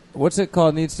 Devastation. What's it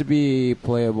called? Needs to be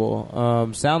playable.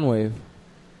 Soundwave.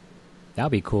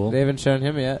 That'd be cool. They haven't shown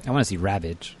him yet. I want to see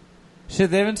Ravage. Shit,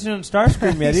 they haven't shown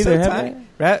Starscream yet He's either, so have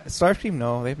tight. Starscream?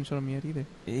 No, they haven't shown him yet either.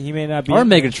 they? He may not be. Or in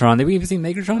there. Megatron. Did we even see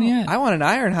Megatron yet? I want an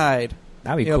Ironhide.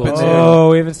 That'd be Yeah, cool. but too. Oh,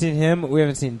 we haven't seen him. We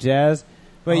haven't seen Jazz.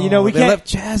 But you know we they can't. left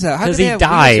Jazz out. How Because could they he have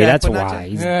died. Wheeljack, That's but not why.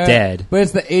 Jazz? He's Yeah. dead. But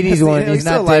it's the '80s He's one. still He's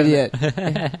not alive. dead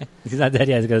yet. He's not dead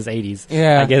yet. It goes 80s.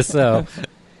 Yeah, I guess so.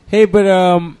 Hey,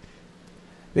 but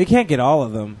they can't get all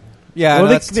of them. Yeah, well, no,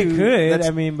 they that's could. That's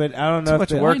I mean, but I don't know too if much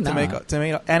they- work Why to not?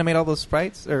 make animate all those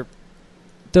sprites or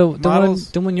The one, Models.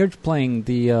 the one you're playing,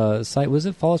 the site, was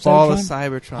it Fall of Fall of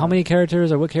Cybertron? Cybertron. How many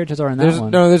characters or what characters are in that There's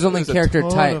one? there's only There's a character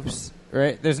ton of types,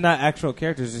 right? There's not actual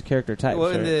characters, just character types.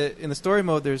 Well, right? in the story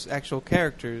mode, there's actual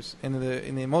characters. In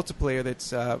the multiplayer,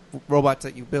 that's robots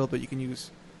that you build, but you can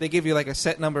use. They give you like a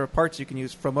set number of parts you can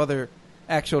use from other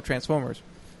actual Transformers.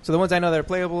 So the ones I know that are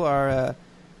playable are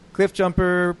Cliff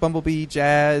Jumper, Bumblebee,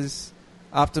 Jazz,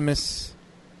 Optimus,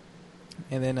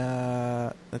 and then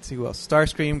let's see who else: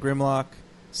 Starscream, Grimlock,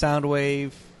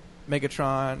 Soundwave,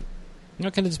 Megatron. You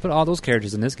know, can just put all those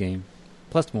characters in this game,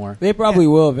 plus more. They probably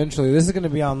will eventually. This is going to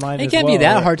be online. It as can't well, be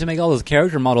that right? hard to make all those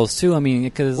character models too. I mean,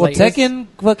 because Well, like, Tekken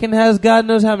fucking has God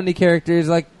knows how many characters.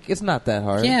 Like, it's not that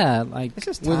hard. yeah, like, It's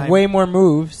just with time. way more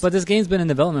moves. but this game's been in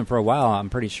development for a while. I'm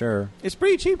pretty sure. It's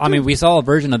pretty cheap. I mean, too. we saw a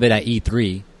version of it at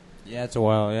E3. yeah, it's a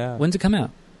while. Yeah, When's it come out?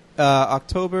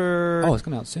 October Oh, it's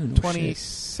coming out soon. Oh, shit.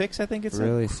 26, I think it's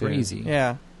really soon. Crazy.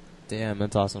 Yeah. Damn,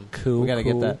 that's awesome. Cool. We got to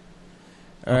cool. get that.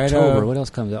 All right, October. What else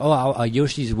comes out? Oh,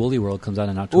 Yoshi's Woolly World comes out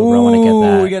in October. I want to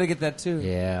get that. we got to get that too.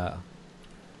 Yeah.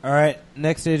 All right,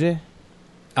 next AJ.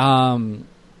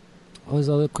 What was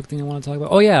the other quick thing I want to talk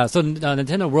about? Oh yeah, so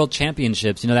Nintendo World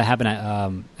Championships. You know that happened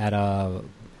at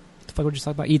what the fuck would you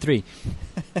talk about? E3.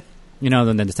 You know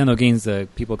the Nintendo games. The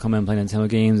people come in and play Nintendo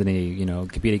games, and they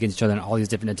compete against each other in all these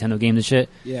different Nintendo games and shit.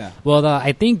 Yeah. Well,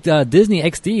 I think Disney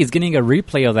XD is getting a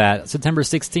replay of that September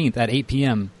 16th at 8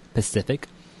 p.m. Pacific.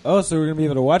 Oh, so we're gonna be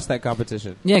able to watch that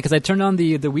competition. Yeah, because I turned on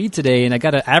the Wii today and I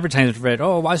got an advertisement for it.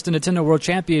 Oh, watch the Nintendo World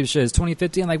Championships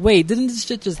 2015. I'm like, wait, didn't this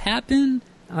shit just happen?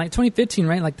 I'm like 2015,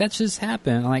 right? Like that just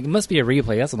happened. I'm like it must be a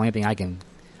replay. That's the only thing I can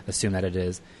assume that it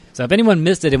is. So if anyone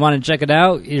missed it and wanted to check it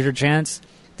out, here's your chance.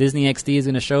 Disney XD is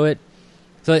going to show it.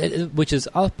 So, which is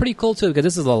pretty cool too, because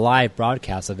this is a live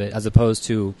broadcast of it, as opposed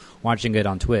to watching it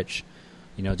on Twitch,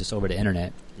 just over the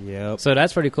internet. Yep. So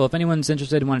that's pretty cool. If anyone's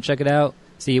interested and want to check it out,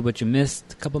 see what you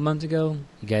missed a couple months ago,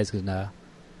 you guys can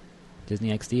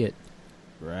Disney XD it.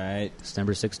 Right.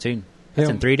 December 16. That's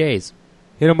in 3 days.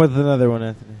 Hit him with another one,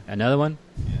 Anthony. Another one?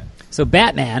 Yeah. So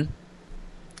Batman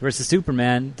versus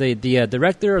Superman, the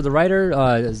director or the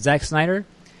writer, Zack Snyder,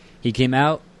 he came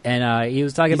out and he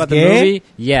was talking about the movie.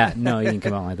 Yeah, no, he didn't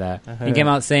come out like that. He came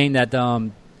out saying that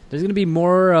there's going to be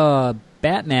more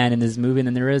Batman in this movie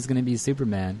than there is going to be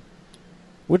Superman.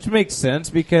 Which makes sense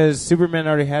because Superman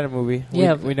already had a movie.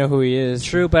 Yeah, we know who he is.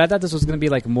 True, but I thought this was going to be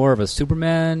like more of a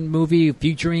Superman movie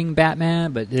featuring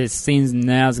Batman, but it seems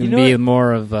now it's going to be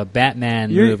more of a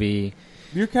Batman movie.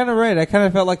 You're kind of right. I kind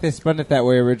of felt like they spun it that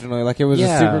way originally. Like it was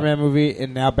a Superman movie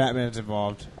and now Batman's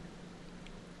involved.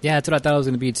 Yeah, that's what I thought it was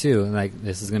going to be too. Like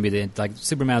this is going to be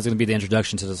Superman is going to be the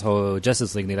introduction to this whole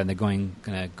Justice League that they're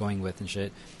going with and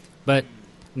shit. But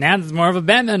now it's more of a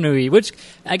Batman movie, which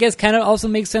I guess kind of also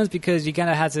makes sense because you kind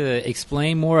of have to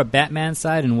explain more of Batman's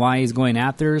side and why he's going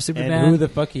after Superman and who the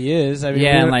fuck he is. I mean,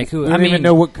 yeah, and like who? We don't even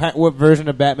know what version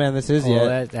of Batman this is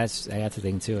yet. That's I have to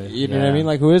think too. You know what I mean?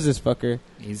 Like, who is this fucker?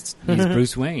 He's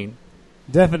Bruce Wayne.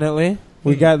 Definitely,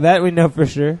 we got that. We know for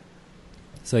sure.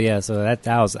 So yeah, so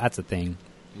that's a thing.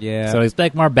 Yeah. So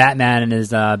expect more Batman and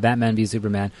his Batman v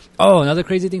Superman. Oh, another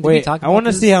crazy thing. Wait, I want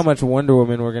to see how much Wonder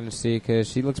Woman we're going to see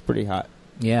because she looks pretty hot.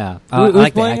 Yeah, I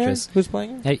like the actress. Who's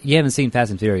playing her? Hey, you haven't seen Fast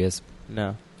and Furious?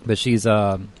 No, but she's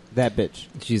that bitch.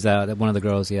 She's one of the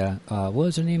girls. Yeah. What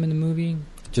was her name in the movie?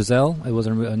 Giselle. It was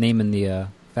her name in the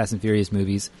Fast and Furious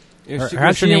movies. Her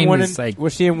actual name is like.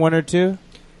 Was she in 1 or 2?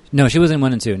 No, she wasn't in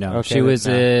 1 and 2. No, okay, she was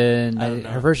in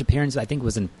her first appearance. I think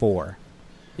was in 4.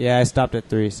 Yeah, I stopped at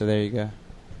 3. So there you go.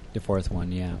 The 4th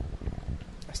one, yeah.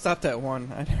 I stopped at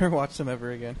 1. I never watched them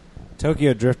ever again.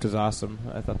 Tokyo Drift was awesome.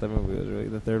 I thought that movie was really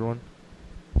the 3rd one.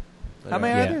 How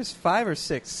many are there? 5 or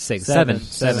 6? 6. 7.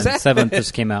 7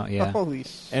 just came out, yeah. Holy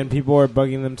shit. And people are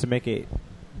bugging them to make 8.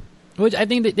 Which I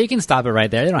think they can stop it right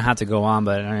there. They don't have to go on,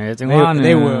 but they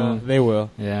will. They will.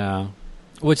 Yeah.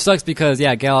 Which sucks because,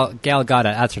 Gal Gadot,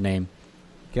 that's her name.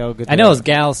 Gal Gadot. I know it's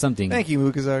Gal something. Thank you,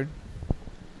 Mukazard.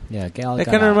 Yeah, Gal Gadot. That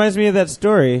kind of reminds me of that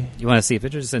story. You want to see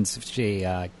pictures? Since he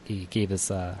gave us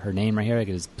her name right here, I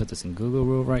could just put this in Google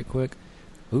real right quick.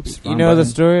 Oops. You know the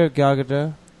story of Gal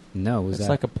Gadot? No, it's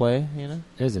like a play,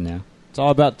 Is it now? It's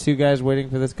all about 2 guys waiting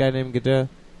for this guy named Gadot.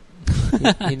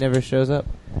 he never shows up.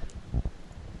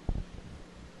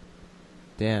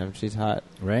 Damn, she's hot.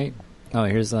 Right? Oh,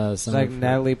 here's some. It's like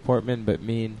Natalie Portman, but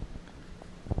mean.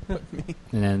 And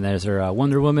then there's her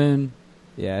Wonder Woman.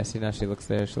 Yeah, I see now she looks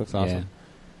there. She looks awesome.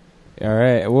 Yeah. All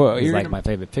right. Well, it's like my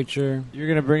favorite picture. You're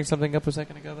going to bring something up a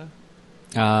second ago, though?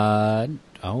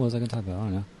 What was I going to talk about? I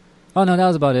don't know. Oh, no, that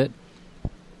was about it.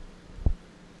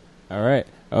 All right.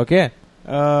 Okay.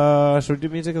 Should we do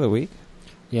music of the week?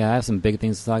 Yeah, I have some big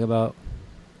things to talk about,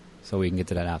 so we can get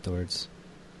to that afterwards.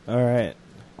 All right.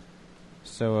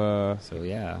 So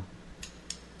yeah.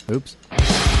 Oops.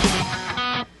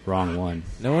 Wrong one.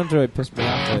 No one's really pissed me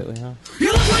off lately, huh?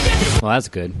 Well, that's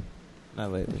good.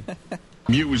 Not lately.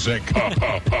 Music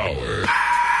power.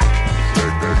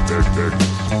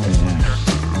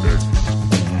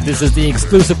 This is the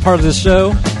exclusive part of the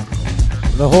show.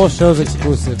 The whole show's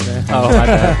exclusive, man. Oh, my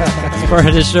bad. It's part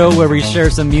of the show where we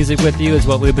share some music with you. Is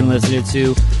what we've been listening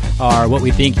to, or what we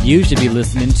think you should be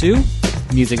listening to.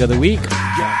 Music of the week. What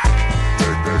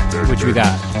you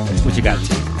got? What you got,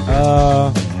 T?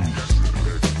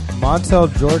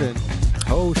 Montel Jordan.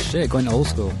 Oh shit, going old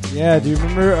school. Yeah, do you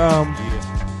remember?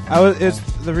 It's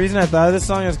the reason I thought of this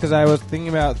song is because I was thinking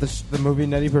about the movie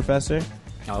Nutty Professor.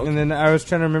 Oh. And then I was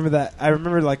trying to remember that. I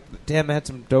remember, like, damn, it had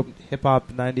some dope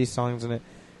hip-hop 90s songs in it.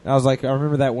 And I was like, I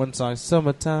remember that one song,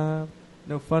 Summertime,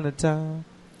 No Fun at Time.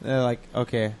 And like,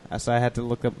 okay. So I had to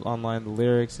look up online the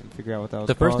lyrics and figure out what that was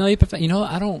The called. first Nutty Professor? You know,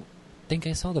 I don't think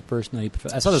I saw the first Nutty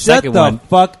Professor. I saw the second one. Shut the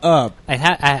fuck up. I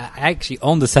actually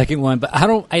owned the second one, but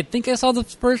I think I saw the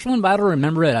first one, but I don't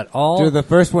remember it at all. Dude, the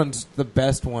first one's the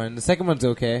best one. The second one's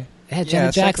okay. It had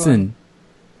Janet Jackson.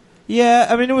 Yeah,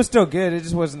 I mean, it was still good. It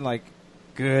just wasn't, like,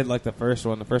 good like the first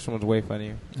one. The first one was way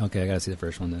funnier. Okay, I gotta see the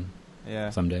first one then. Yeah.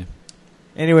 Someday.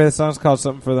 Anyway, the song's called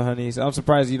Something for the Honeys. I'm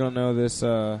surprised you don't know this.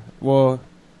 Well,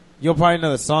 you'll probably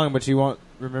know the song, but you won't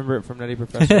remember it from Nutty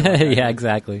Professor. Yeah,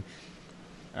 exactly.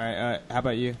 All right, how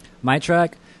about you? My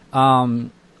track.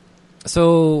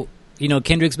 So,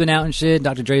 Kendrick's been out and shit.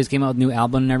 Dr. Dre's came out with a new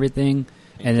album and everything.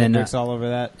 And then Kendrick's all over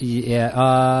that.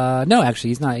 yeah, no, actually,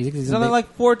 he's not. He's on there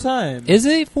like 4 times. Is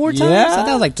it 4 times? Yeah. I thought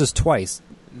it was like just twice.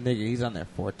 Nigga, he's on there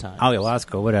 4 times. Oh, well, that's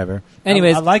cool. Whatever.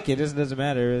 Anyways, I like it. It doesn't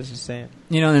matter. It's just saying.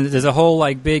 you know, and there's a whole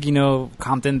like big, you know,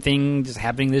 Compton thing just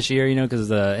happening this year, you know, because of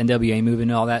the NWA movement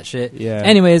and all that shit. Yeah.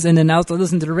 Anyways, and then I was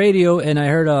listening to the radio and I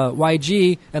heard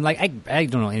YG, and like I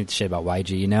don't know any shit about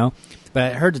YG, you know, but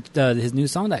I heard his new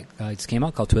song that just came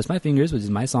out called "Twist My Fingers," which is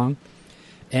my song.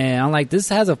 And I'm like, this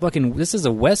is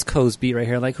a West Coast beat right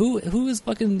here. Like, who is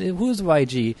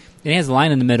YG? And he has a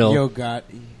line in the middle. Yo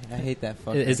Gotti. I hate that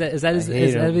fucker. Is that I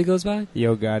hate what him. he goes by?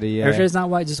 Yo Gotti, yeah. Are you sure it's not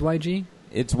just YG?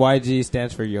 It's YG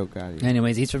stands for Yo Gotti.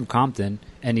 Anyways, he's from Compton,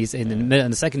 and he's in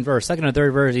the second or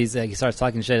third verse. He starts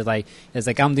talking shit. It's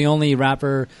like I'm the only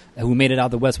rapper who made it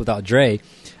out the West without Dre.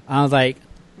 I was like,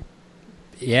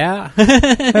 yeah,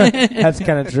 That's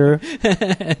kind of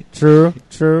true.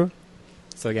 True.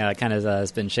 So yeah, I kind of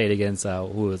spin shade against who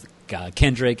was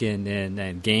Kendrick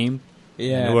and Game,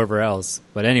 Yeah. and whoever else.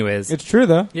 But anyways, It's true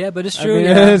though. yeah, but it's I true. mean,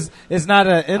 yeah. it's not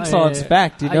an insult. It's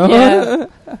fact. You know. yeah.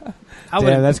 I Damn,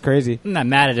 would. that's crazy. I'm not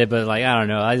mad at it, but like I don't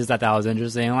know. I just thought that was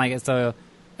interesting. Like so.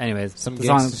 Anyways, Some the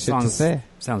gangsta shit to say.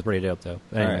 sounds pretty dope though.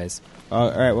 But All right. anyways, All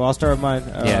right. Well, I'll start with mine.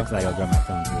 yeah, because I gotta grab my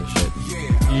phone for this shit.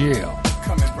 Yeah.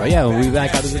 Coming right But yeah, we'll be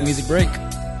back after the music break.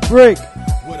 Break.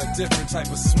 with a different type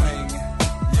of swing.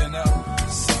 You know,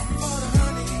 something for the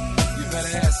honey. You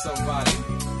better have somebody.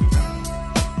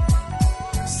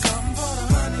 Something for the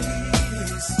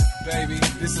honeys. Baby,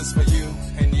 this is for you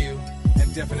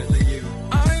and definitely you.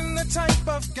 I'm the type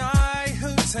of guy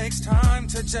who takes time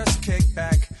to just kick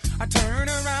back. I turn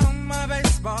around my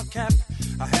baseball cap.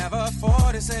 I have a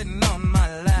 40 sitting on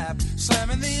my lap,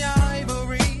 slamming the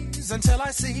ivories until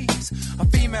I seize a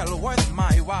female worth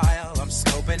my while. I'm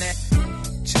scoping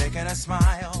it, checking a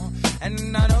smile,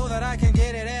 and I know that I can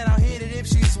get it and I'll hit it if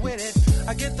she's with it.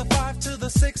 I get the 5 to the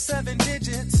 6, 7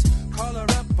 digits, call her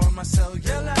up on my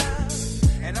cellular,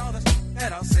 and all the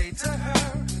that I'll say to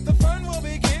her. The fun will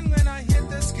begin when I hit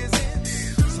the skizzin'.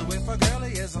 So if a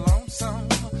girlie is lonesome,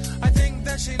 I think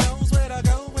that she knows where to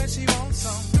go when she wants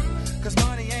some. Cause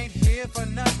money ain't here for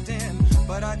nothing,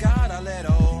 but I got a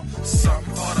little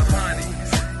something for the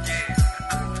honeys. Yeah,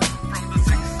 from the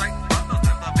 6 brothers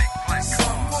in the big place.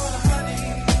 Something for the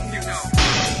honeys. You know,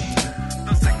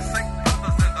 the 6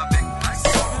 brothers in the big place.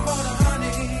 Something for the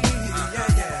honeys.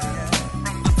 Yeah.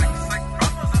 From the 6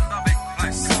 brothers in the big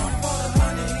place. Something for the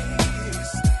honeys.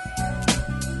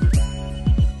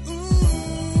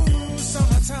 Ooh,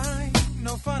 summertime,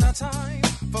 no funner time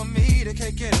for me to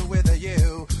kick it with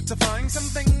you. To find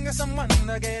something or someone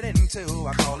to get into,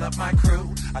 I call up my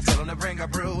crew, I tell them to bring a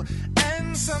brew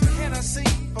and some Hennessy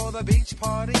for the beach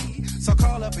party. So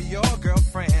call up your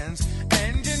girlfriends,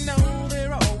 and you know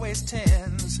there always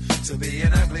tends to be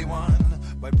an ugly one,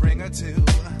 but bring her two.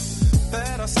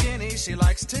 Fat or skinny, she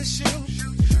likes to shoot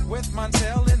with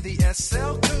Montel in the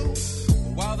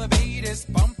SL2. While the beat is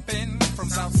bumping from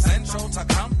South Central to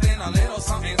Compton, a little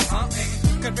something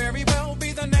could very well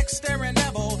be the next Aaron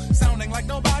Neville, sounding like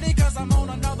nobody cause I'm on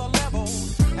another level.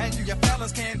 And you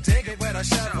fellas can't dig it with a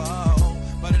shovel,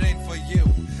 but it ain't for you.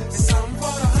 It's something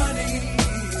for the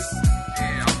honeys.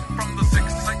 Yeah, from the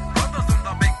 6 brothers in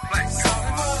the big place.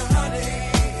 Something for the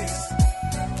honeys.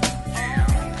 Yeah.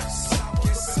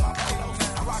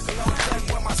 I rock a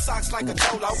low with my socks like a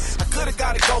Cholo. I could've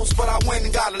got a ghost, but I went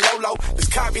and got a Lolo. This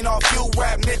copying off you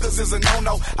rap niggas is a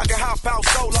no-no. I can hop out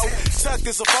solo. Tuck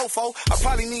is a fofo. I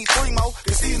probably need 3 more,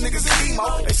 cause these niggas are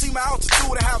emo. They see my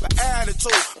altitude and have an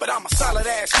attitude, but I'm a solid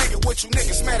ass nigga. What you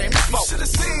niggas mad at me for? You should've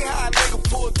seen how a nigga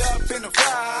pulled up in the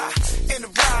ride. In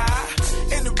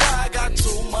the ride, got 2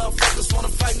 motherfuckers wanna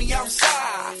fight me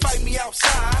outside. Fight me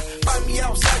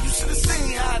outside. You should've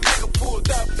seen how a nigga pulled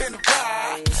up in the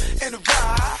ride. In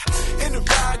the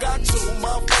ride, got 2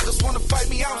 motherfuckers wanna fight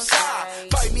me outside.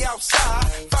 Fight me outside.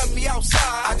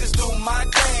 I just do my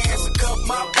dance and cup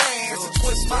my bands and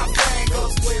twist my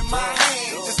fingers with my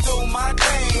hands. Just do my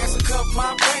dance and cup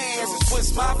my bands and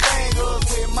twist my fingers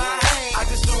with my hands. I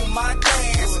just do my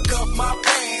dance and cup my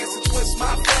bands and twist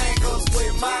my fingers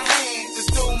with my hands.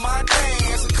 Just do my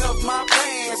dance and cup my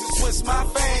bands and twist my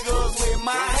fingers with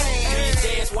my hands. Do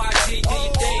you dance, YG? Do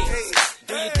you dance?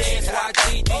 Do you dance,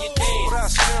 YG? Do you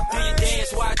dance? Do you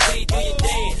dance, YG? Do you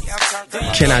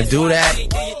dance? Can I do that? Do you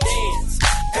dance?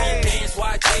 Do you dance,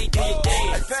 YG? Do you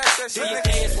dance? Do you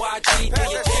dance, YG? Do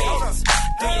you dance?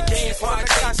 Do you dance,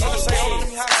 YG? Do you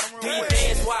dance? Do you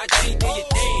dance, YG? Do you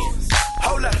dance?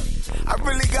 Hold up, I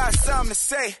really got something to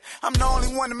say. I'm the only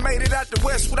one that made it out the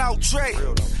West without Dre.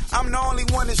 I'm the only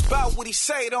one that's about what he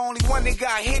say. The only one that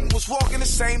got hit and was walking the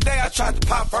same day. I tried to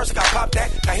pop first, I got popped that.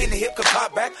 Got hit in the hip, could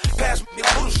pop back. Pass me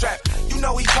the boot strap. You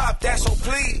know he popped that, so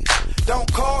please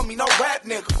don't call me no rap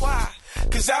nigga. Why?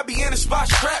 Cause I be in the spot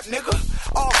strapped, nigga.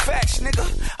 All facts, nigga.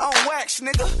 I don't wax,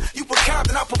 nigga. You put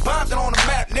Compton, I put Bompton on the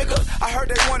map, nigga. I heard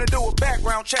they wanna do a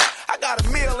background check. I got a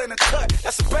meal in the cut,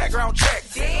 that's a background check.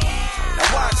 Damn.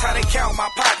 Now watch how they count my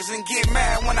pockets and get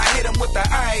mad when I hit them with the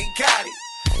I ain't got it.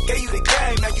 Gave you the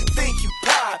game, now you think you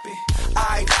poppin'.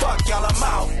 Aight, fuck y'all, I'm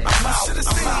out. I'm out.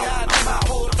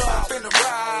 Pulled off in the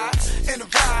ride.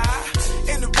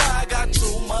 Got two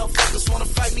motherfuckers wanna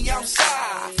fight me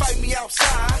outside. Fight me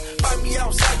outside.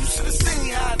 You should've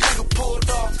seen how a nigga pulled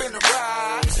off in the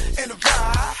ride.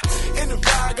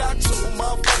 Got two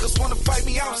motherfuckers wanna fight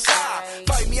me outside.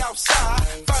 Fight me outside.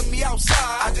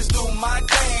 I just do my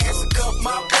dance and cuff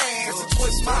my bands and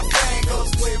twist my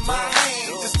fingers with my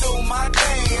hands. Just do my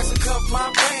dance and cuff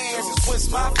my bands and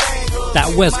twist my fingers.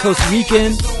 That West Coast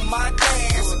weekend. Just do my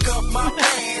dance and cuff my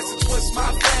bands and twist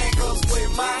my fingers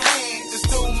with my hands. Just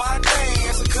do my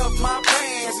dance and cuff my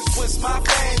bands and twist my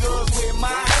fingers with my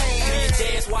hands. Do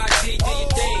your dance, YG, do your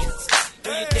dance.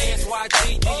 Do your dance,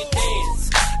 YG, do your dance.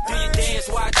 Do your dance,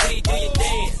 YG, do your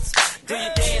dance. Do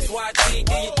your dance, YG,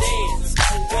 do your dance.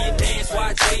 Do your dance,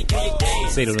 YG, do your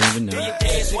dance. They don't even know. Do your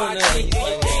dance, YG, do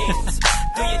your dance.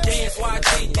 Do your dance,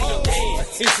 YG, do your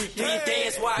dance. Do your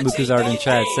dance, YG. Lucas Art in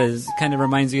chat says, kind of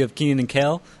reminds you of Keenan and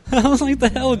Kel. I was like, the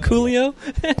hell, Coolio?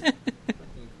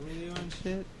 Coolio and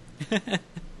shit.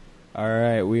 All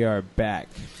right, we are back.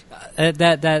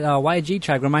 That YG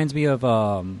track reminds me of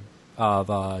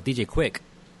DJ Quick.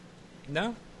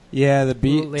 No? Yeah, the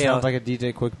beat Well, yeah. sounds like a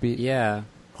DJ Quick beat. Yeah.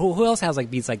 Who else has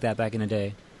like beats like that back in the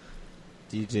day?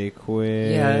 DJ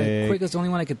Quick. Yeah, Quick is the only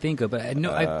one I could think of, but I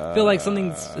know I feel like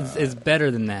something is better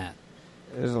than that.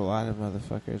 There's a lot of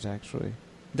motherfuckers actually.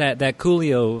 That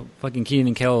Coolio fucking Keenan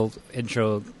and Kel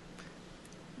intro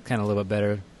kind of a little bit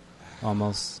better,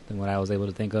 almost, than what I was able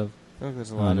to think of. I feel like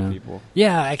there's a lot of people.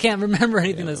 Yeah, I can't remember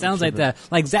anything that sounds like that.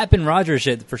 Like Zapp and Roger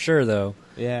shit for sure, though.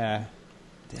 Yeah.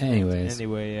 Anyways.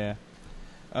 Anyway, yeah.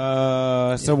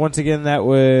 So once again, that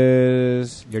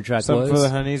was Your track Something was? for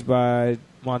the Honeys by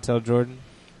Montel Jordan.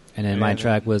 And then my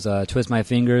track was Twist My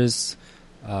Fingers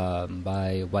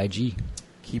by YG.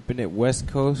 Keeping it West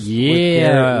Coast.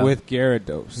 Yeah. With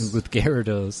Gyarados. With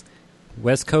Gyarados.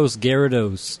 West Coast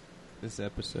Gyarados. This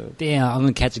episode. Damn, I'm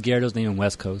going to catch a Gyarados named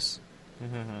West Coast.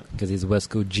 Because he's a West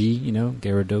Coast G, you know?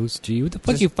 Gyarados G. What the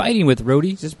fuck are you fighting with,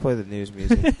 Rhodey? Just play the news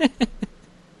music.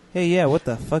 Hey, yeah, what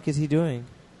the fuck is he doing?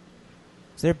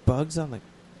 Is there bugs on the...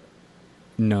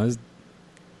 No, it's...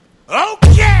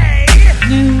 Okay!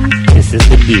 This is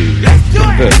the news. Let's do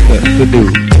it!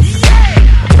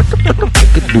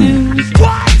 The news.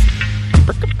 What?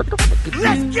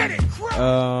 Let's get it!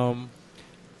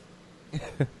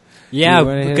 Yeah, You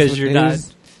wanna hit us because with you're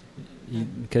news?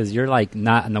 because you're like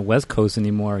not on the West Coast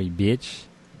anymore, you bitch.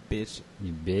 Bitch.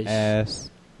 You bitch. Ass.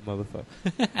 Motherfucker.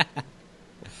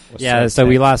 Yeah, so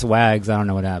we lost Wags. I don't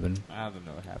know what happened. I don't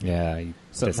know what happened. Yeah. He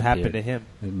Something happened to disappeared.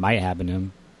 him. It might happen to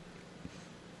him.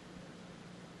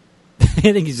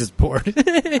 I think he's just bored.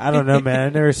 I don't know, man.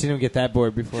 I've never seen him get that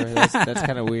bored before. That's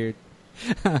kind of weird.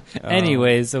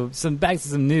 Anyway, so back to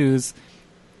some news.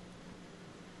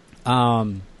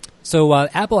 So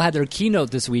Apple had their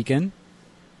keynote this weekend.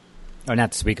 Or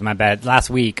not this week, my bad. Last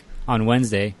week on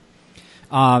Wednesday.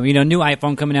 New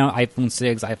iPhone coming out, iPhone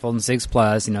 6, iPhone 6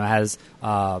 Plus, has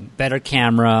better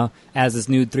camera, has this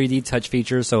new 3D touch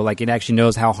feature, so like it actually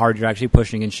knows how hard you're actually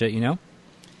pushing and shit,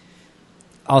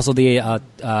 Also, they have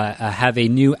a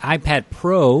new iPad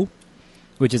Pro,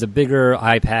 which is a bigger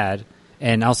iPad,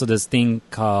 and also this thing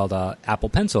called Apple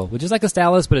Pencil, which is like a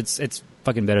stylus, but it's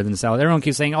fucking better than the stylus. Everyone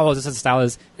keeps saying, oh, this is a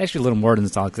stylus. It's actually a little more than the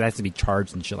stylus, because it has to be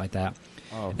charged and shit like that.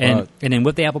 Oh, and then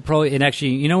with the Apple Pro, it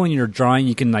actually, when you're drawing,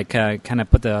 you can like kind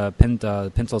of put the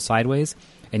pencil sideways,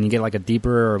 and you get like a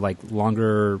deeper or like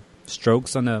longer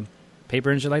strokes on the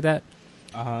paper and shit like that.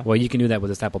 Well, you can do that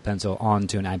with this Apple Pencil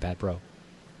onto an iPad Pro.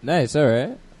 Nice, all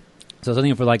right. So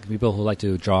something for like people who like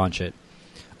to draw and shit.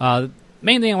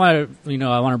 Main thing I want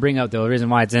to bring up, though, the reason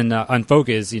why it's in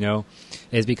unfocus,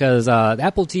 is because the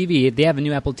Apple TV, they have a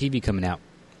new Apple TV coming out.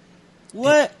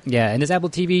 What? Yeah, and this Apple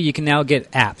TV, you can now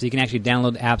get apps. You can actually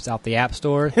download apps out the App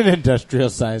Store. An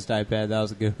industrial-sized iPad. That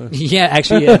was a good one. Yeah,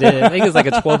 actually, I did. I think it's like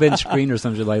a 12-inch screen or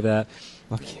something like that.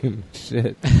 Fucking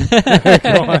shit.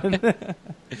 Go on.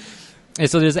 And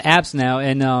so there's apps now,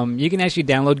 and you can actually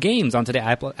download games onto the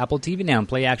Apple TV now and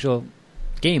play actual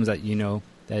games that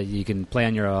that you can play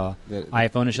on your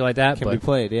iPhone and shit like that. Can but be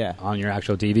played, yeah. on your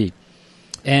actual TV.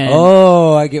 And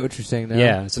I get what you're saying now.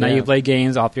 yeah, so now you play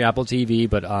games off your Apple TV,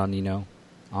 but on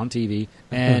TV.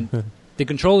 And the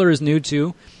controller is new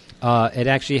too. It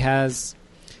actually has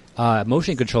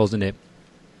motion controls in it,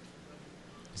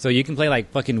 so you can play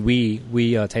like fucking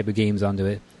Wii type of games onto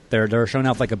it. They're showing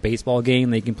off like a baseball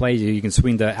game that you can play. You can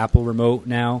swing the Apple remote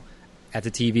now at the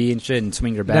TV and shit, and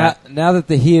swing your bat. Now that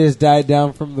the heat has died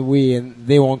down from the Wii and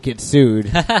they won't get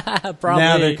sued, Probably.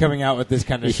 now they're coming out with this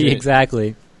kind of shit.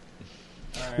 Exactly.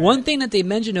 One thing that they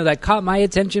mentioned though that caught my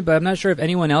attention, but I'm not sure if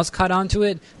anyone else caught on to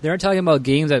it. They're talking about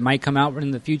games that might come out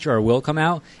in the future or will come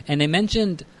out, and they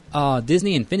mentioned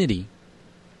Disney Infinity,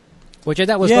 which I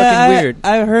thought was fucking weird.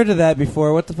 I've heard of that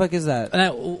before. What the fuck is that?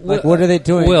 What are they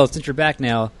doing? Will, since you're back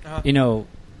now, what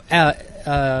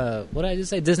did I just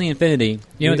say? Disney Infinity.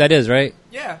 You know what that is, right?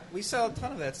 Yeah, we sell a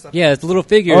ton of that stuff. Yeah, it's the little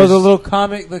figures. Oh, the little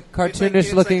comic, the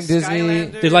cartoonish looking Disney.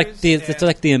 Skylanders. They're like it's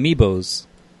like the amiibos.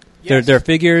 Yes. They're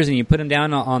figures, and you put them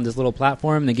down on this little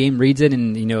platform, and the game reads it,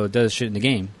 and it does shit in the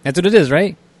game. That's what it is,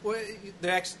 right? Well,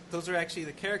 those are actually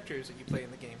the characters that you play in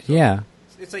the game. So Yeah.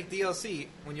 It's like DLC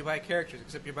when you buy characters,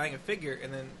 except you're buying a figure,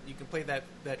 and then you can play that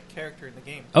character in the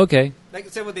game. Okay. Like I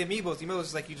said with the amiibos,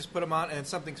 is like you just put them on, and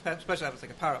something special happens, like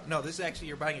a power-up. No, this is actually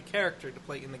you're buying a character to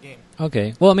play in the game.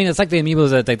 Okay. Well, I mean, it's like the amiibos,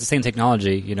 that like the same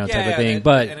technology, type of thing,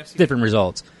 but NFC. different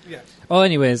results. Yes. Well,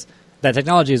 anyways, that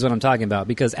technology is what I'm talking about,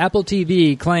 because Apple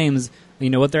TV claims,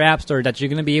 with their app store, that you're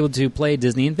going to be able to play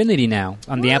Disney Infinity now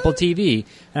on the Apple TV.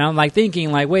 And I'm like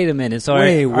thinking, like, wait a minute. So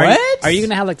Wait, what? Are you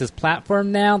going to have like this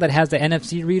platform now that has the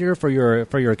NFC reader for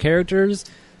your characters,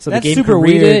 so That's the game super can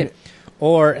read weird. it,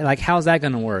 or like how's that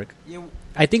going to work?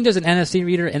 I think there's an NFC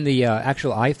reader in the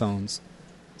actual iPhones.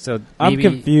 So I'm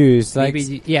confused.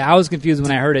 I was confused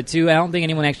when I heard it too. I don't think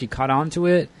anyone actually caught on to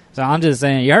it. So I'm just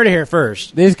saying, you heard it here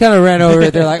first. They just kind of ran over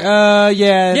it. They're like,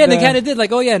 yeah. Yeah, they kind of did. Like,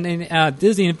 and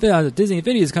Disney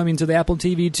Infinity is coming to the Apple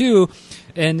TV too,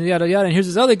 and yada yada. And here's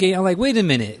this other game. I'm like, wait a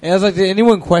minute. I was like, did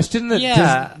anyone question that?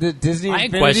 Yeah. That Disney I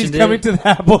Infinity is questioned coming it. to the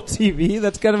Apple TV?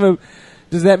 That's kind of a.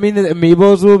 Does that mean that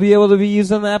Amiibos will be able to be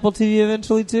used on the Apple TV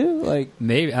eventually too? Like,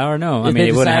 maybe, I don't know. I if mean, they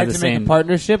it wouldn't have decide the to make same a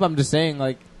partnership. I'm just saying,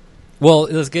 like. Well,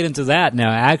 let's get into that now.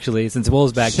 Actually, since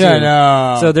Will's back Shut too.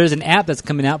 up. So there's an app that's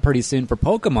coming out pretty soon for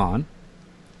Pokemon.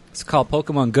 It's called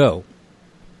Pokemon Go.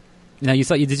 Now, did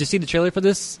you see the trailer for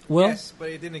this, Will? Yes, but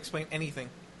it didn't explain anything.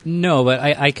 No, but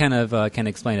I kind of can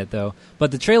explain it, though. But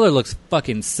the trailer looks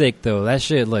fucking sick, though. That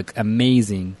shit look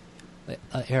amazing.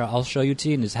 Here, I'll show you to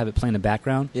you and just have it play in the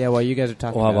background. Yeah, while you guys are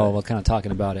talking While about we're kind of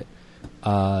talking about it.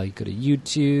 You go to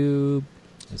YouTube.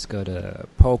 Let's go to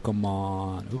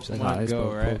Pokemon. Oops, Pokemon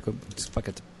Go, right? Fuck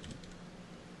it.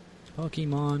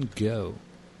 Pokemon Go.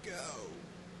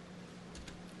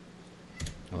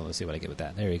 Well, let's see what I get with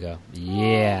that. There you go.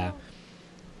 Yeah.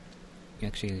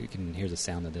 Actually, you can hear the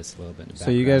sound of this a little bit in the So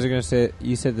you background. guys are going to say,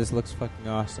 you said this looks fucking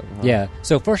awesome, huh? Yeah.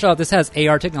 So first off, this has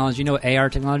AR technology. You know what AR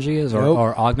technology is? Nope.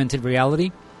 Or augmented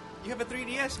reality? You have a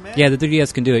 3DS, man. Yeah, the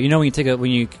 3DS can do it. When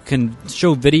you can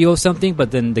show video of something, but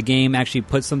then the game actually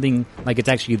puts something like it's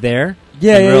actually there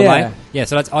Yeah, in yeah, real yeah. life. Yeah,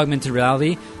 so that's augmented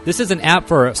reality. This is an app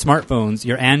for smartphones,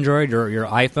 your Android or your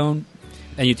iPhone,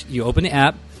 and you open the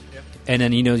app, and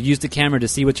then use the camera to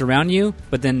see what's around you.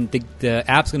 But then the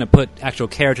app's going to put actual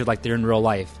characters like they're in real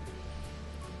life.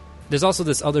 There's also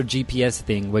this other GPS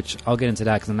thing, which I'll get into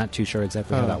that because I'm not too sure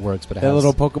exactly how that works. But it that has,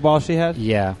 little Pokeball she had?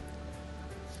 yeah.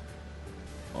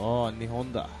 Oh,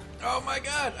 Nihonda. Oh my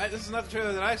God! This is not the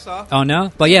trailer that I saw. Oh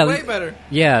no, but yeah, Way better.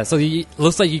 Yeah, so it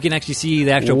looks like you can actually see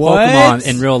the actual What? Pokemon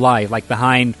in real life, like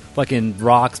behind fucking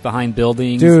rocks, behind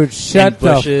buildings, Dude, shut and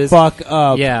bushes. the fuck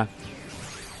up. Yeah.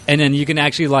 And then you can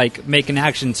actually like make an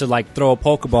action to like throw a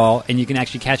Pokeball, and you can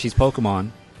actually catch these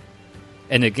Pokemon.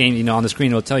 And the game, on the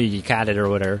screen, will tell you caught it or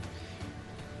whatever.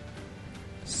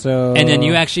 So. And then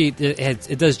you actually,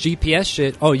 it does GPS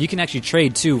shit. Oh, you can actually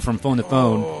trade too from phone to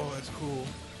phone. Oh, that's cool.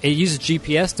 It uses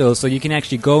GPS though, so you can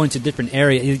actually go into different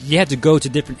areas. You have to go to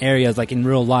different areas, like in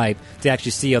real life, to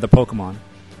actually see other Pokemon.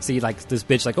 See, like this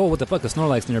bitch, like, oh, what the fuck? The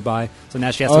Snorlax nearby, so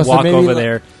now she has to so walk maybe over like-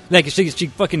 there. Like she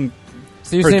fucking.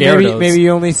 So you're for saying Gyarados. maybe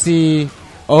you only see.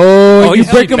 Oh, you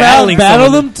he's break them out battling and battle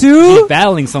someone. them too? He's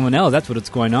battling someone else. That's what's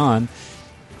going on.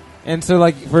 And so,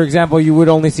 like, for example, you would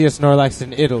only see a Snorlax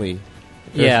in Italy.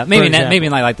 Yeah, For maybe not. example. Maybe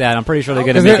not like that. I'm pretty sure they're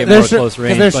going to Because make it more close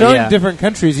range. they're but showing yeah. different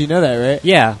countries, you know that, right?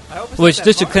 Yeah, I hope it's which not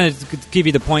just that to kind of give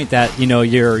you the point that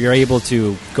you're able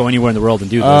to go anywhere in the world and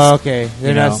do this. Oh, okay.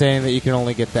 They're You not know. saying that you can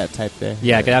only get that type there.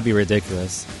 Yeah, that'd be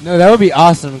ridiculous. No, that would be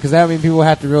awesome, because that would mean people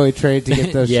have to really trade to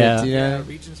get those Yeah. shits, you know?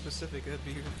 Region specific. That'd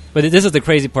be. But this is the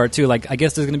crazy part too. Like, I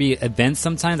guess there's going to be events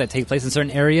sometimes that take place in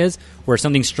certain areas where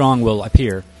something strong will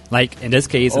appear. Like in this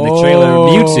case, in the trailer,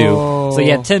 Mewtwo. So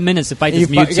you have 10 minutes to fight this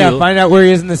You gotta Mewtwo. find out where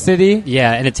he is in the city.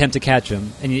 Yeah, and attempt to catch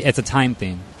him. And it's a time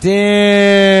thing. Damn.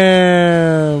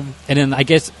 And then I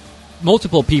guess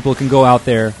multiple people can go out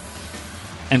there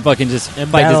and fucking just And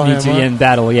fight this battle him, Mewtwo huh? in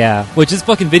battle, yeah. Which this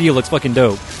fucking video looks fucking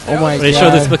dope. Oh my They god. show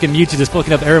this fucking Mewtwo just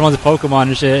fucking up everyone's Pokemon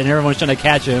and shit, and everyone's trying to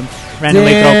catch him.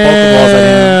 Randomly throw Pokeballs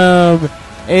at him.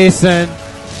 Damn. Hey, son.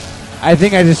 I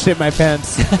think I just shit my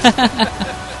pants.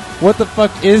 What the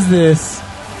fuck is this?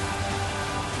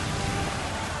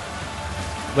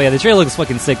 But yeah, the trailer looks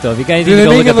fucking sick though. If you guys need Dude, to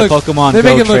they go make look it up the Pokemon they Go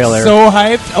make it trailer. look so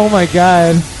hyped. Oh my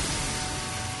god.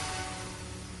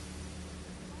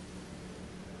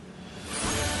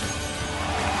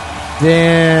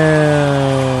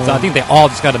 Damn. So I think they all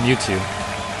just got a Mewtwo.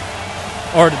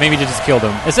 Or maybe they just killed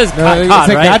him. It says No, caught,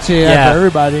 it's right? a gotcha, yeah, for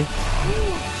everybody.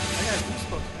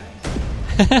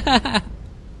 I got goosebumps.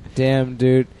 Damn,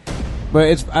 dude.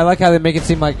 But I like how they make it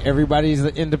seem like everybody's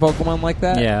into Pokemon like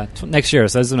that. Yeah, next year.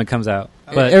 So this is when it comes out.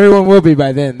 But Everyone will be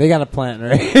by then. They got a plan,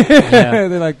 right?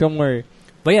 They're like, don't worry.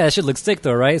 But yeah, that shit looks sick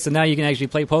though, right? So now you can actually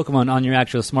play Pokemon on your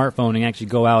actual smartphone and actually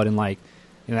go out and like,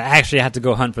 actually have to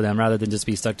go hunt for them rather than just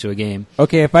be stuck to a game.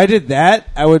 Okay, if I did that,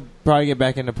 I would probably get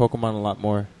back into Pokemon a lot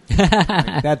more.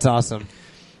 Like, that's awesome.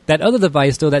 That other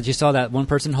device though that you saw that one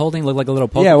person holding looked like a little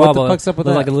Pokeball. Yeah, what the fuck's up with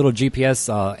looked that? like a little GPS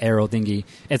arrow thingy.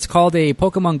 It's called a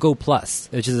Pokemon Go Plus,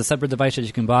 which is a separate device that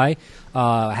you can buy.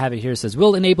 I have it here. It says,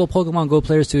 will enable Pokemon Go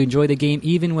players to enjoy the game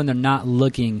even when they're not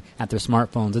looking at their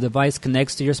smartphones. The device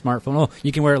connects to your smartphone. Oh,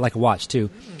 you can wear it like a watch too.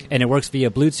 And it works via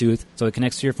Bluetooth, so it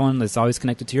connects to your phone. It's always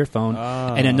connected to your phone.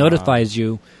 And it notifies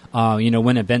you,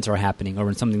 when events are happening or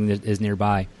when something that is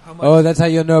nearby. Oh, that's how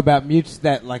you'll know about Mewtwo.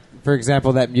 That, like, for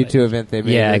example, that Mewtwo event they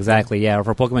made. Yeah, exactly. Yeah, or if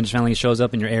a Pokemon just finally shows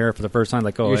up in your area for the first time,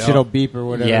 like, oh, Your shit'll beep or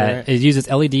whatever. yeah, right? it uses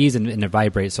LEDs and it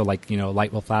vibrates, so like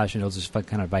light will flash and it'll just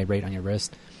kind of vibrate on your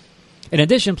wrist. In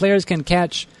addition, players can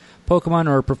catch Pokemon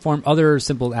or perform other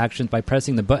simple actions by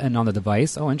pressing the button on the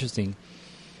device. Oh, interesting.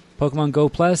 Pokemon Go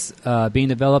Plus being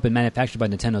developed and manufactured by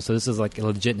Nintendo, so this is like a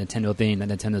legit Nintendo thing that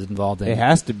Nintendo's involved in. It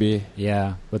has to be.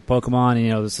 Yeah, with Pokemon,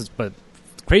 this is but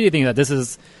crazy thing that this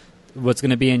is what's going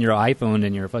to be in your iPhone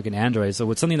and your fucking Android. So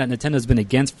it's something that Nintendo's been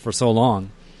against for so long.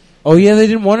 Oh, yeah, they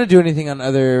didn't want to do anything on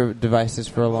other devices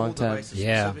for a long time. Devices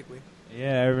Yeah. specifically.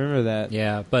 Yeah, I remember that.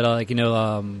 Yeah, but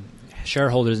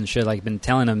shareholders and shit like been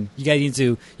telling them, you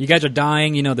guys are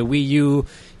dying. The Wii U,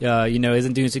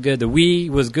 isn't doing so good. The Wii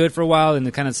was good for a while and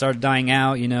it kind of started dying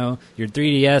out. Your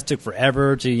 3DS took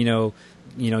forever to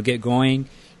get going.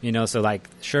 So like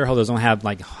shareholders don't have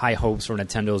like high hopes for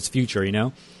Nintendo's future.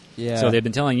 Yeah. So they've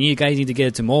been telling you guys need to get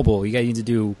it to mobile. You guys need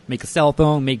to make a cell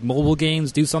phone, make mobile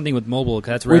games, do something with mobile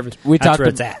because that's where that's where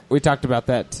it's at. We talked about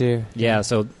that too. Yeah.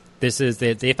 So this is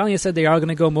they finally said they are going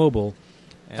to go mobile.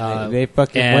 And they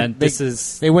fucking and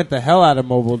went, they went the hell out of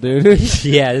mobile, dude.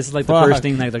 Yeah, this is like the Fuck. first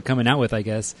thing that they're coming out with, I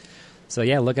guess. So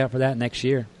yeah, look out for that next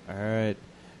year. All right.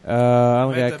 I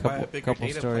only I got have to buy a a bigger couple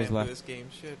data stories plan left. for this game.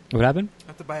 Shit. What happened? I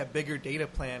have to buy a bigger data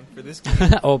plan for this game.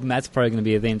 Oh, that's probably going to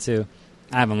be a thing too.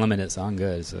 I have unlimited, so I'm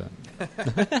good. So I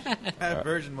have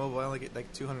version mobile. I only get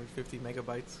like 250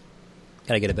 megabytes.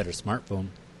 gotta get a better smartphone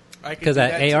I could because do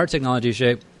that AR technology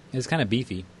shit is kind of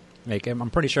beefy. Like I'm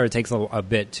pretty sure it takes a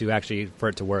bit to actually for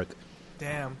it to work.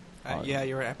 Damn. Yeah,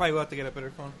 you're right. I probably will have to get a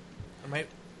better phone. I might.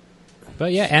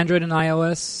 But yeah, Android and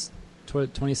iOS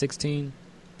 2016,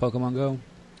 Pokemon Go.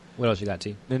 What else you got,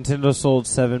 T? Nintendo sold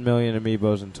 7 million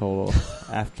amiibos in total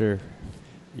after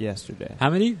yesterday.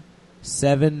 How many?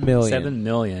 7 million. 7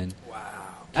 million. Wow.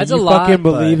 That's Can you a lot. fucking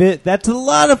believe but- it? That's a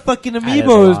lot of fucking is a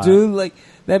amiibos, lot. dude. Like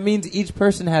that means each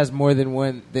person has more than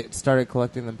one that started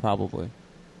collecting them. Probably.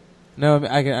 No,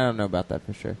 I don't know about that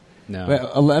for sure. No,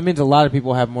 But that means a lot of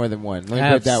people have more than one. Let me I put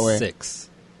have it that way. 6.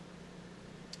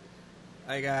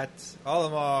 I got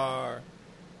Olimar.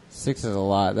 6 is a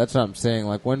lot. That's what I'm saying.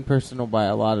 Like one person will buy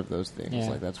a lot of those things. Yeah.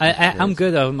 Like that's. What I'm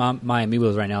good on my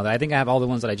amiibos right now. I think I have all the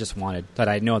ones that I just wanted that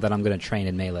I know that I'm going to train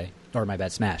in Melee or my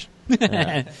bad Smash.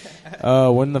 Yeah.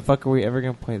 When the fuck are we ever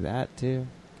gonna play that too?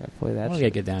 Gotta play that. We'll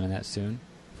shit. get down to that soon.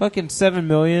 Fucking 7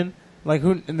 million. Like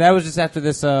who? And that was just after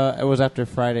this. It was after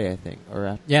Friday, I think, or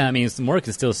after. Yeah, I mean, some more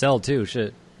can still sell too.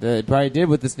 Shit. It probably did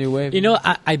with this new wave.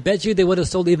 I bet you they would have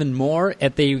sold even more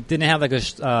if they didn't have like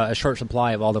a short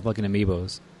supply of all the fucking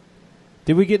amiibos.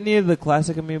 Did we get any of the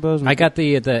classic amiibos? I got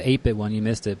the 8-bit one. You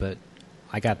missed it, but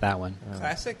I got that one.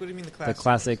 Classic? What do you mean the classic? The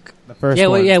classic. the first. Yeah,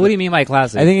 one. what do you mean by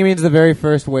classic? I think it means the very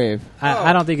first wave.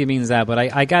 I don't think it means that, but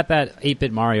I got that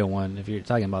 8-bit Mario one. If you're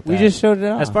talking about that, We just showed it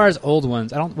off. as far as old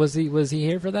ones, was he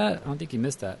here for that? I don't think he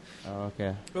missed that. Oh,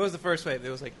 okay. What was the first wave?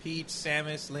 There was like Peach,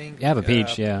 Samus, Link. You have a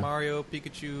Peach, yeah. Mario,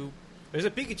 Pikachu. There's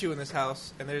a Pikachu in this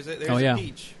house, and there's Oh, a yeah.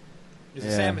 Peach.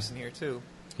 There's Yeah. a Samus in here too.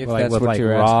 If like, that's with what like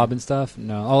you're Rob asking. and stuff.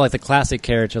 No, oh, like the classic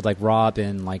characters like Rob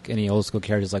and like any old school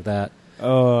characters like that.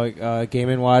 Oh,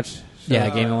 Game & Watch. Yeah,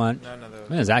 Game & Watch. None of those.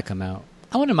 When does that come out?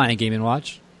 I wouldn't mind a Game &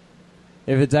 Watch.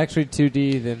 If it's actually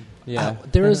 2D, then yeah.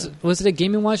 There was it a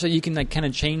Game & Watch that you can like kind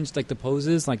of change like the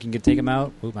poses, like you can take them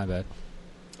out. Oop, my bad.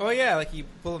 Oh yeah, like you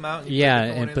pull them out. And you Yeah, put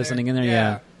the phone and put something in there,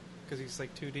 yeah. Because he's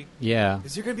like 2D. Yeah,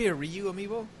 Is there gonna be a Ryu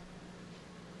amiibo?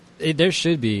 there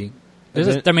should be. Is There's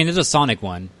it? there's a Sonic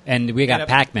one, and we got Yeah,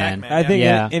 Pac-Man. Pac-Man. I think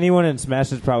Yeah. anyone in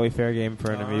Smash is probably fair game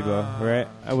for an amiibo, right?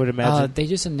 I would imagine. They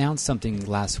just announced something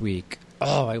last week.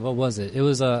 Oh, what was it? It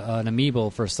was an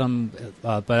amiibo for some,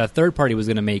 but a third party was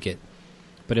going to make it.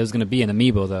 But it was going to be an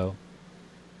amiibo, though.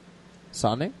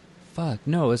 Sonic? Fuck,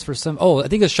 no, it's for some... Oh, I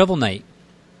think it's Shovel Knight.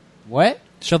 What?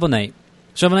 Shovel Knight.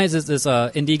 Shovel Knight is this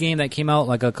indie game that came out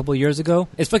like a couple years ago.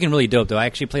 It's fucking really dope, though. I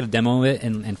actually played a demo of it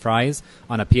in Fry's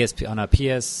on a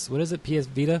PS... What is it? PS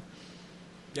Vita?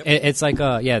 Yep. It's like...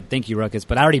 yeah, thank you, Ruckus.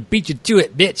 But I already beat you to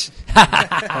it, bitch.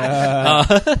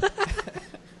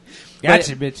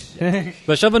 Gotcha, bitch.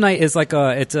 But Shovel Knight is like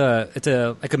it's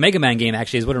a like a Mega Man game.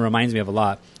 Actually, is what it reminds me of a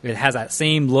lot. It has that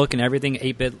same look and everything,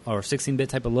 8-bit or 16-bit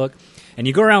type of look, and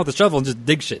you go around with the shovel and just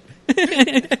dig shit.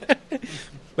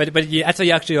 But that's how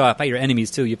you actually fight your enemies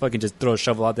too. You fucking just throw a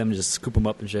shovel at them and just scoop them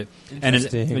up and shit. And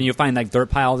when you find like dirt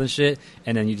piles and shit,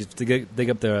 and then you just dig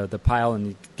up the pile and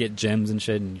you get gems and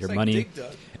shit and your It's like money. Dig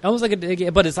Dug. Almost like a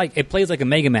dig, but it's like it plays like a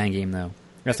Mega Man game though.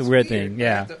 That's the weird thing.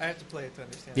 Yeah, I have to play it to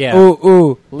understand. yeah.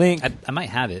 Ooh, Link. I might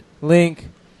have it. Link.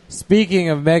 Speaking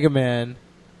of Mega Man,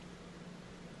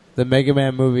 the Mega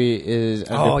Man movie is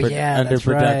under that's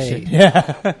production. right.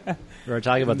 Yeah. We were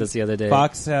talking about this the other day.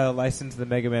 Fox licensed the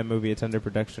Mega Man movie. It's under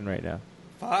production right now.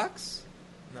 Fox?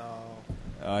 No.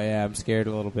 Oh yeah, I'm scared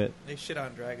a little bit. They shit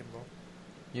on Dragon Ball.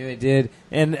 Yeah, they did.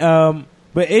 And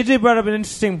but AJ brought up an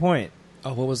interesting point.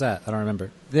 Oh, what was that? I don't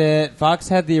remember. That Fox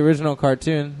had the original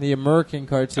cartoon, the American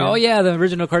cartoon. Oh yeah, the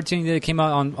original cartoon that came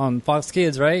out on Fox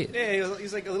Kids, right? Yeah,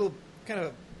 he's like a little kind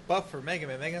of buff for Mega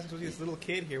Man. Mega Man was supposed to be this little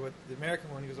kid here, with the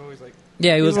American one, he was always like...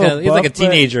 Yeah, he was He's a kind of like a buff, but-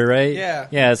 teenager, right? Yeah.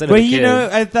 yeah. Instead of But a you kid. know,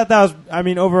 I thought that was. I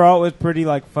mean, overall, it was pretty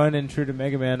like fun and true to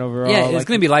Mega Man. Overall, yeah, it's like,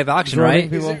 going to be live action, drawing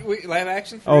right? people- Is it live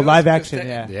action? For Oh, reals? live Because action,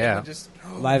 that- yeah. that just,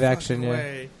 Live no action, fucking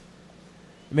yeah.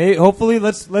 way. Hopefully,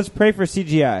 let's pray for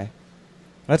CGI.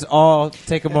 Let's all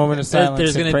take a moment of silence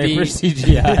There's and gonna pray be for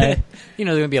CGI. You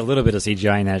know, there's going to be a little bit of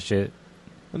CGI in that shit.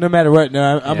 No matter what,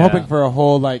 no, I'm Yeah. hoping for a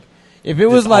whole like. If it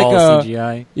was Just like all a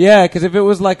CGI. yeah, because if it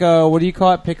was like a what do you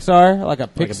call it, Pixar, like a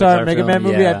Pixar Pixar Mega Man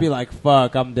film, movie, yeah. I'd be like,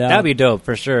 fuck, I'm down. That'd be dope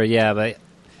for sure. Yeah, but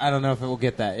I don't know if it will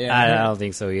get that. I Yeah. don't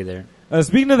think so either.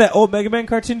 Speaking of that old Mega Man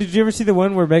cartoon, did you ever see the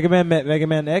one where Mega Man met Mega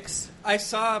Man X? I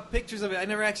saw pictures of it. I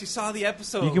never actually saw the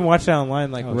episode. You can watch that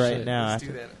online like Oh, right shit. now. Let's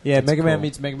do that. Yeah, That's Mega Man cool.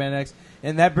 meets Mega Man X,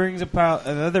 and that brings up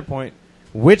another point.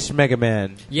 Which Mega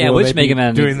Man? Yeah, will which they be Mega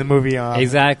Man doing needs- the movie on?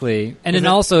 Exactly. And Is then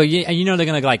it- also, you know they're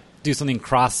going to like do something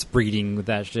cross-breeding with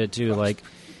that shit too, like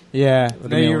Yeah, What no,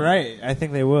 do you mean? you're right. I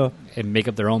think they will. and make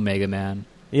up their own Mega Man.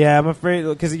 Yeah, I'm afraid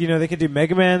because they could do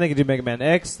Mega Man, they could do Mega Man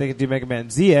X, they could do Mega Man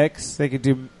ZX, they could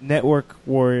do Network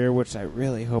Warrior, which I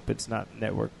really hope it's not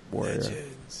Network Warrior.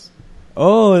 Legends.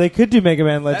 Oh, they could do Mega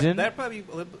Man Legend, That'd probably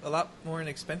be a lot more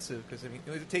inexpensive because I mean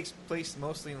it takes place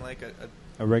mostly in like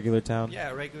a regular town.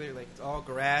 a regular, like it's all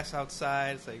grass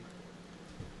outside. It's like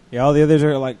Yeah, all the others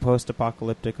are like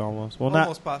post-apocalyptic almost. Well,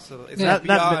 almost possible. It's not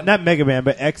beyond. not Mega Man,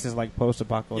 but X is like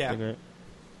post-apocalyptic, Yeah. right?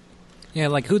 Yeah,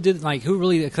 like who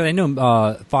really? Because I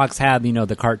know Fox had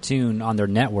the cartoon on their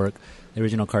network, the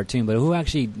original cartoon, but who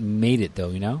actually made it though?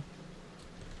 You know?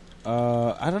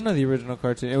 I don't know the original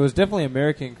cartoon. It was definitely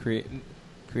American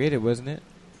created, wasn't it?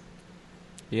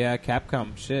 Yeah,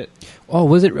 Capcom. Shit, Oh,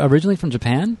 was it originally from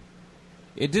Japan?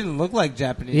 it didn't look like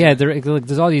Japanese. Yeah,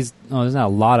 there's all these. Oh, there's not a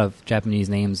lot of Japanese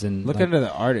names and look like, under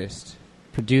the artist.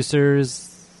 producers.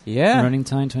 Yeah, Running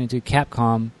time 22.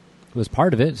 Capcom was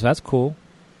part of it, so that's cool.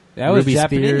 that was Ruby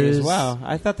Japanese. Spears. Wow,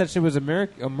 I thought that shit was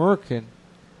American.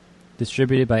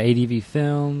 Distributed by ADV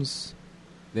Films.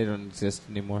 They don't exist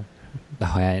anymore.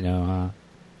 Oh, yeah, I know.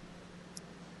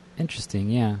 Interesting,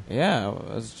 yeah. Yeah,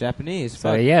 it was Japanese.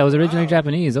 So Fuck. yeah, it was originally Wow.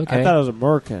 Japanese. Okay, I thought it was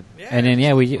American. Yeah, and then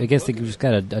yeah, I guess they look at just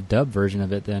got a dub version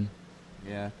of it then.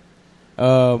 Yeah.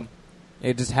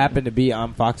 It just happened to be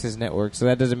on Fox's network, so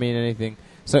that doesn't mean anything.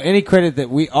 So any credit that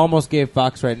we almost gave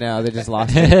Fox right now, they just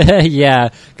lost it. Yeah,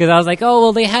 because I was like, oh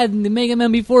well, they had the Mega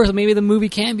Man before, so maybe the movie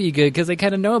can be good because they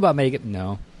kind of know about Mega.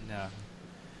 No, No.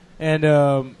 And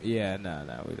yeah,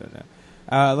 no, we don't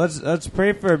know. Let's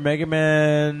pray for Mega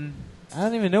Man I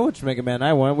don't even know which Mega Man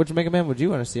I want. Which Mega Man would you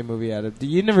want to see a movie out of?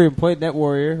 You never even played Net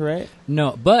Warrior, right?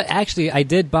 No, but actually, I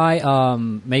did buy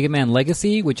Mega Man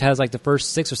Legacy, which has like the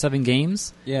first 6 or 7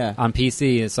 games Yeah. on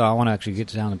PC. So I want to actually get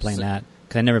down and playing that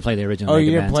because I never played the original. Oh, Mega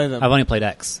you didn't Mans. play them. I've only played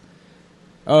X.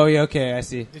 Oh, yeah, okay, I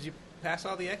see. Did you pass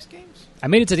all the X games? I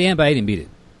made it to the end, but I didn't beat it.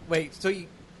 Wait,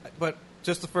 but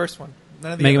just the first one.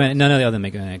 None of the Mega other Man, none of the other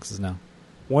Mega Man X's. No.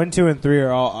 1, 2, and 3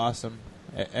 are all awesome.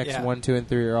 X Yeah. 1, 2, and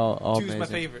 3 are all ones. amazing. Two's my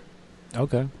favorite.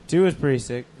 Okay. 2 is pretty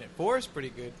sick. Yeah, 4 is pretty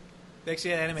good. They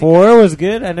actually had anime. 4 was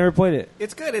good. I never played it.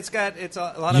 It's good. It's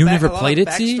a lot You of never a lot played of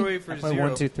it, T? backstory for I played Zero.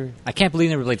 1, 2, 3. I can't believe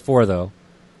you never played 4 though,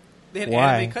 They had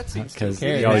Why? anime cutscenes. because too.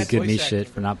 cares? you always Bad give me voice shit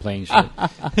acting. for not playing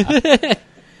shit.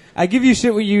 I give you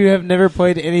shit when you have never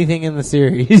played anything in the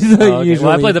series. Oh, okay. Usually.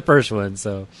 Well, I played the first one,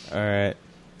 so All right.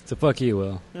 fuck you,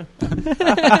 Will.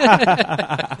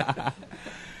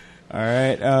 All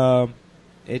right.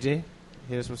 AJ,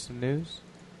 hit us with some news.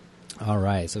 All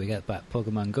right, so we got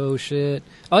Pokemon Go shit.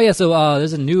 Oh yeah, so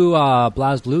there's a new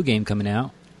BlazBlue game coming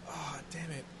out. Oh,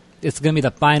 damn it. It's gonna be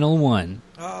the final one.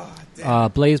 Oh, damn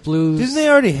it. Blaze Blues. Didn't they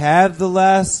already have the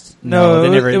last? No, they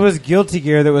it, never- it was Guilty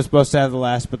Gear that was supposed to have the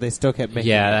last, but they still kept making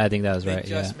it. Yeah, I think that was They right.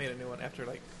 just Yeah. made a new one after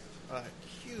like a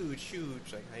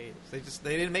huge like hiatus.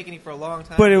 They didn't make any for a long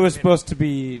time. But it was And supposed to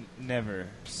be never.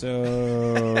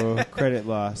 So credit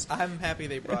lost. I'm happy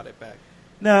they brought it back.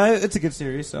 No, it's a good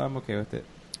series, so I'm okay with it.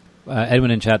 Edwin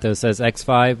in chat though says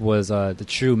X5 was the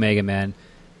true Mega Man.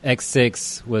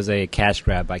 X6 was a cash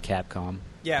grab by Capcom.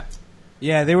 Yeah.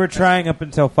 Yeah, they were trying up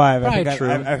until 5. I Probably think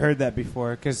true. I've heard that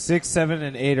before. Because 6, 7,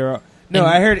 and 8 are... No, And-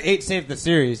 I heard 8 saved the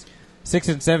series. 6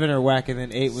 and 7 are whack, and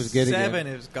then 8 was good 7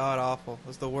 again. is god awful. It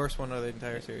was the worst one of the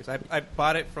entire series. I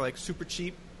bought it for like super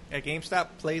cheap at GameStop.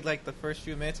 Played like the first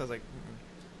few minutes. I was like,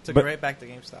 took But- it right back to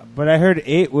GameStop. But I heard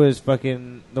 8 was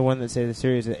fucking the one that saved the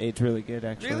series. That 8's really good,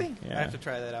 actually. Really? Yeah. I have to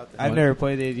try that out. Then. I've never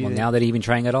played 8 either. Well, now that even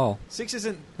trying it all. 6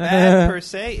 isn't bad per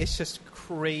se. It's just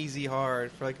crazy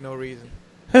hard for like no reason.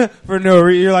 For no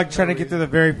reason. You're like No trying to get through the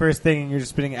reason. very first thing, and you're just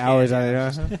spending hours on it.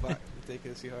 it's Huh? just fuck,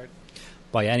 ridiculously hard.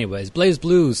 But yeah, anyways, Blaze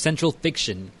Blues Central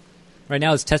Fiction. Right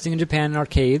now it's testing in Japan in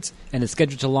arcades, and it's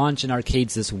scheduled to launch in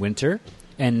arcades this winter.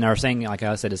 And are saying, like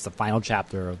I said, it's the final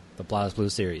chapter of the Blaze Blue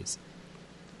series.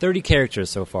 30 characters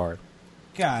so far.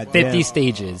 God 50 damn.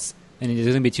 stages. And there's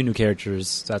going to be 2 new characters,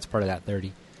 so that's part of that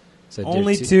 30. So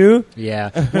Only there's 2? Yeah.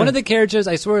 One of the characters,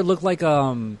 I swear it looked like,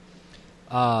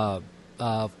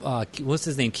 what's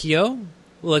his name? Kyo?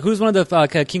 Like, who's one of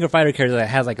the King of Fighter characters that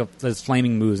has, like, those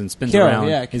flaming moves and spins Kyo, around?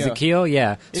 yeah, Is Kyo. it Kyo?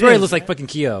 Yeah. I It swear it is. looks like fucking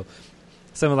Kyo.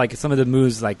 Some of the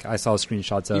moves, like, I saw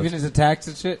screenshots of. Even his attacks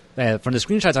and shit? From the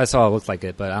screenshots I saw, it looked like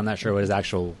it, but I'm not sure what his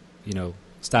actual,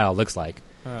 style looks like.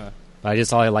 Huh. But I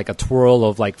just saw like a twirl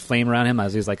of like flame around him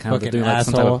as he was like kind of Fucking doing like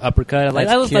some type asshole. of uppercut. I'm like,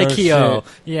 That's that looks like Kyo Kyo.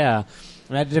 Yeah.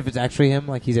 Imagine if it's actually him,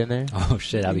 like he's in there. Oh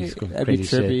shit, that'd be That'd crazy be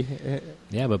shit. trippy.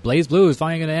 Yeah, but Blaze Blue is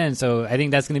finally going to end, so I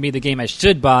think that's going to be the game I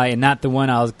should buy and not the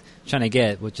one I was trying to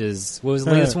get, which is what was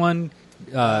the latest one?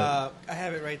 I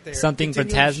have it right there. something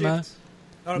Continuum Phantasma? Shift.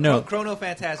 Oh, No. Chrono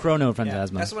Phantasma. Chrono Yeah,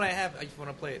 Phantasma. that's the one I have. I just want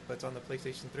to play it, but it's on the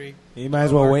PlayStation 3. You might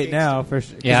as well wait Arcades now too. for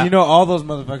sure. Yeah. You know all those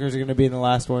motherfuckers are going to be in the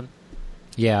last one.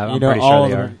 Yeah, You I'm know, pretty all sure of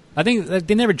they are. them. I think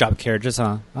they never dropped characters,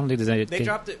 huh? I don't think there's any. They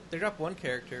dropped it. They dropped one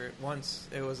character once.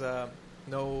 It was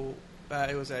no.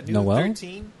 It was a new Noel?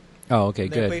 13. Oh, okay,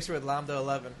 They good. replaced her with Lambda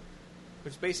 11,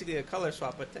 which is basically a color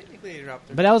swap, but technically they dropped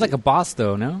her. But that was like a boss,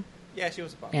 though, no? Yeah, she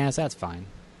was a boss. Yeah, so that's fine.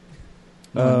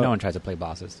 No Uh, one tries to play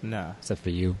bosses, Nah. except for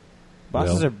you.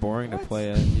 Bosses Will. are boring to What?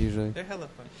 play usually. They're hella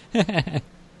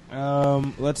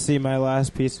fun. Let's see my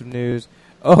last piece of news.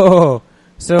 Oh,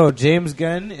 so James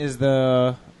Gunn is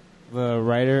the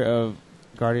writer of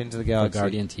Guardians of the The Galaxy.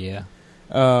 Guardians,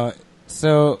 yeah.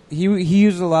 So he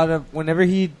uses a lot of whenever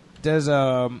he does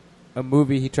a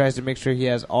movie, he tries to make sure he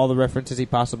has all the references he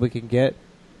possibly can get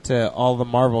to all the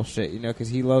Marvel shit, because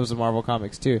he loves the Marvel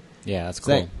comics too. Yeah, that's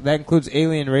So cool. that includes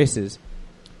alien races.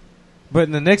 But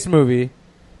in the next movie,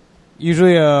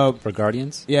 usually For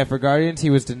Guardians, for Guardians, he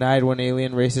was denied one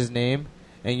alien race's name,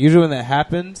 and usually when that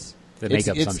happens, they make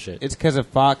up some shit. It's because of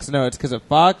Fox. No, it's because of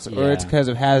Fox, or it's Yeah. because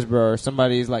of Hasbro, or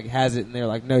somebody's like has it, and they're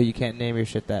like, no, you can't name your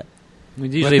shit that.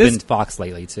 It's usually this- been Fox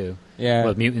lately too. Yeah,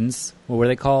 What, mutants? What were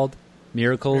they called?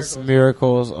 Miracles.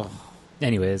 Miracles. Oh,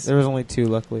 Anyways, there was only 2,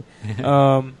 luckily.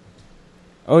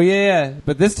 Oh yeah.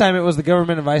 But this time it was the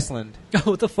government of Iceland.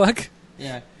 what the fuck?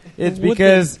 Yeah, it's What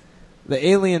because the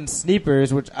alien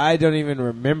Sneepers, which I don't even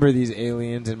remember these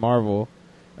aliens in Marvel.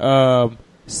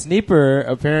 Sneeper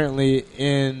apparently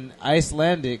in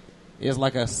Icelandic is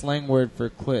like a slang word for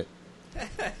clit.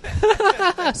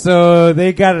 So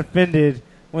they got offended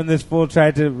when this fool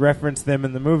tried to reference them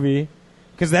in the movie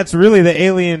because that's really the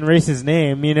alien race's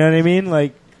name. You know what I mean?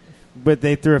 Like, but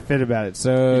they threw a fit about it.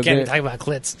 So You can't talk about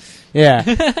clits. yeah,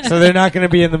 so they're not going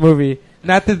to be in the movie.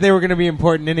 Not that they were going to be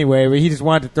important anyway, but he just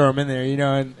wanted to throw them in there, you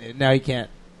know, and now he can't.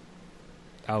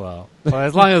 Oh, well. Well,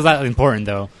 as long as that's important,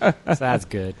 though. So that's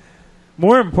good.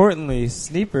 More importantly,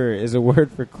 Sneeper is a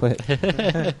word for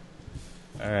clit.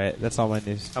 All right, that's all my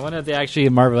news. I wonder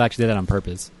if Marvel actually did that on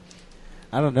purpose.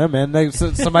 I don't know, man. Like,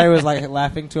 somebody was like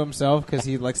laughing to himself because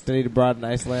he like studied abroad in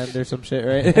Iceland or some shit,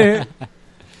 right?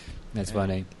 That's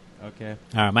funny. Okay.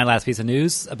 All right, my last piece of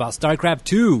news about StarCraft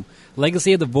 2,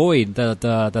 Legacy of the Void,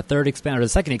 the third expansion, or the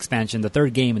second expansion, the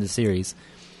third game in the series,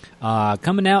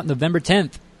 coming out November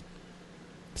 10th.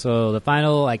 So the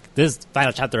final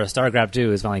chapter of StarCraft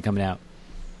 2 is finally coming out.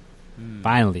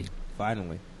 Finally.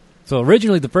 So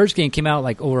originally, the first game came out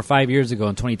like over 5 years ago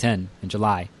in 2010 in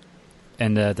July,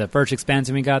 and the first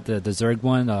expansion we got, the Zerg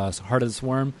one, Heart of the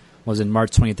Swarm, was in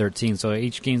March 2013. So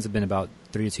each games have been about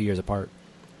 3 to 2 years apart.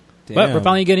 Damn. But we're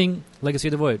finally getting Legacy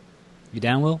of the Void. You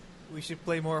down, Will? We should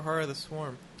play more Heart of the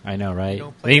Swarm. I know, right?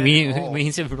 don't play We that at all.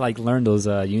 need to like learn those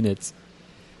units.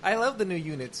 I love the new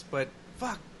units, but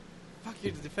fuck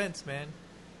your defense, man.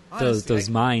 Those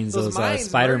Honestly, mines, those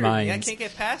spider murdered me. I mines. can't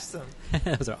get past them.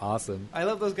 Those are awesome. I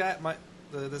love those guys,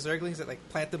 the Zerglings that like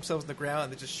plant themselves in the ground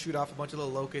and they just shoot off a bunch of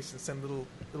little locusts and send little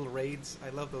raids. I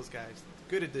love those guys.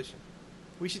 Good addition.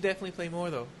 We should definitely play more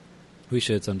though. We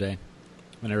should someday,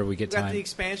 whenever we We get got the time.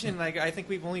 expansion. Like I think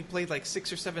we've only played like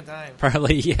 6 or 7 times.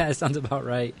 Probably, yeah, sounds about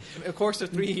right. In a course of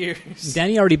 3 years.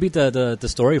 Danny already beat the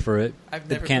story for it. I've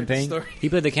the never campaign. played the story. He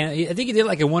played the campaign. I think he did it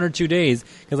like in 1 or 2 days.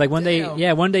 Because like one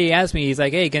Damn. day he asked me. He's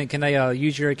like, "Hey, can I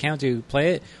use your account to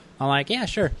play it?" I'm like, "Yeah,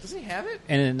 sure." Doesn't he have it?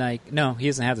 And then like, no, he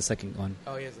doesn't have the second one.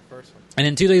 Oh, he has the first one. And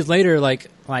then 2 days later, I was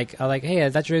like, "Hey, I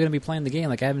thought you were gonna be playing the game.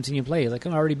 Like, I haven't seen you play." He's like,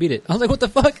 "Oh, I already beat it." I was like, "What the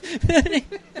fuck?"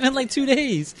 And in like 2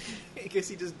 days. I guess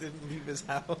he just didn't leave his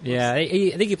house. Yeah, I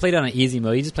think he played it on an easy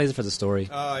mode. He just plays it for the story.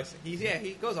 Oh, I see.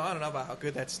 He goes on and on about how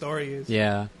good that story is.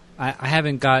 Yeah, I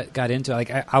haven't got into it.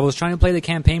 Like I was trying to play the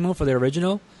campaign mode for the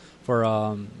original, for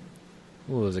what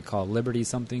was it called, Liberty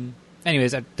something.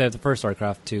 Anyways, the first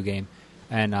StarCraft 2 game,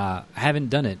 and I haven't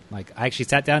done it. Like I actually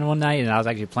sat down one night and I was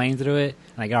actually playing through it.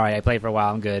 And like, all right, I played for a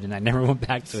while, I'm good, and I never went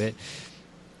back to it.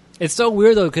 It's so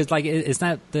weird though, because like it's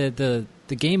not the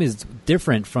game is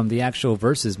different from the actual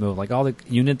versus mode. Like all the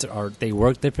units they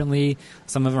work differently.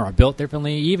 Some of them are built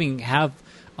differently. You even have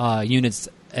units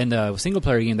in the single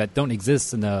player game that don't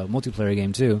exist in the multiplayer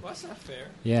game too. Well, that's not fair.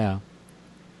 Yeah.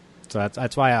 So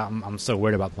that's why I'm so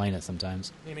worried about playing it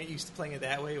sometimes. You're not used to playing it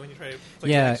that way when you try to play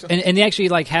Yeah, actual- and they actually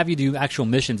like have you do actual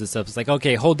missions and stuff. It's like,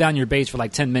 okay, hold down your base for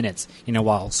like 10 minutes,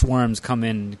 while swarms come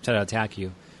in and try to attack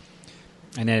you.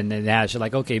 And then they have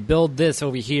like, okay, build this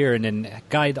over here, and then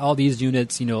guide all these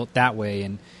units, that way,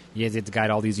 and you have to guide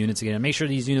all these units again, and make sure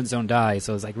these units don't die.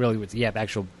 So it's like really, you have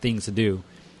actual things to do,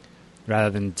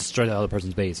 rather than destroy the other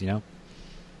person's base,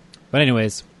 But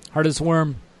anyways, Heart of the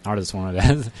Swarm,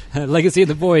 Legacy of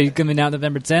the Void coming out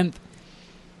November 10th,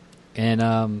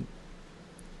 and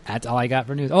that's all I got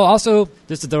for news. Oh, also,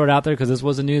 just to throw it out there because this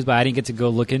wasn't news, but I didn't get to go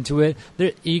look into it.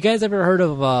 You guys ever heard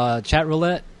of Chat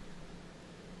Roulette?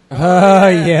 Oh,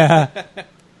 yeah.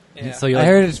 Yeah. So you I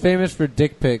heard it's famous for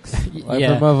dick pics. Like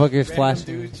Yeah. for motherfuckers Random flashing.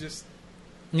 dudes just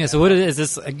Yeah, so what it is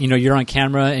this? You're on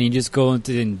camera and you just go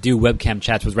into and do webcam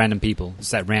chats with random people,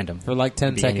 just at random For like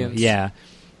 10 seconds. Yeah,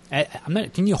 I'm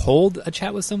not. Can you hold a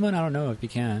chat with someone? I don't know if you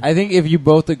can. I think if you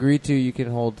both agree to, you can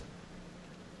hold.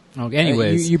 Okay,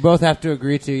 anyways, You both have to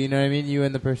agree to, you know what I mean? You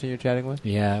and the person you're chatting with.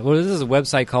 yeah. Well, this is a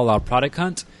website called Product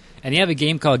Hunt, and you have a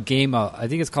game called I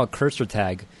think it's called Cursor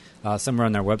Tag, somewhere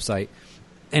on their website.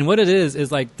 And what it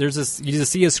is like there's this. You just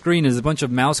see a screen. There's a bunch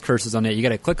of mouse cursors on it. You got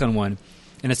to click on one,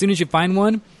 and as soon as you find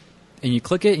one, and you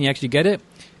click it, and you actually get it,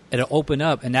 it'll open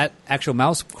up, and that actual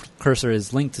mouse cursor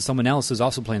is linked to someone else who's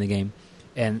also playing the game,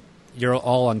 and you're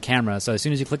all on camera. So as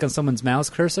soon as you click on someone's mouse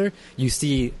cursor, you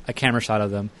see a camera shot of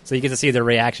them, so you get to see the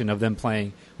reaction of them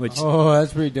playing, which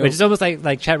That's pretty dope. which is almost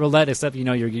like Chat Roulette, except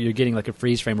you're getting like a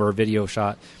freeze frame or a video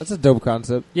shot. That's a dope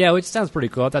concept. Yeah, which sounds pretty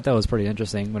cool. I thut that was pretty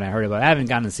interesting when I heard about it. I haven't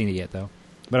gotten to see it yet though,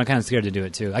 but I'm kind of scared to do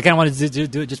it too. I kind of wanted to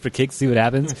do it just for kicks, see what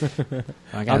happens. I'm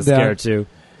kind I'm of down. scared too.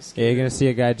 Yeah, you're going to see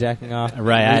a guy jacking off.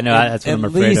 Right, I know, that's what I'm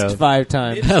afraid At least of. 5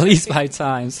 times. At least 5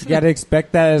 times. You got to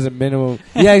expect that as a minimum.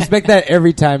 Yeah, expect that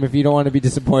every time if you don't want to be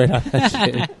disappointed on that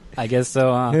shit. I guess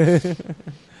so. I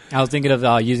was thinking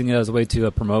of using it as a way to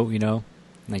promote,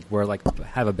 like where like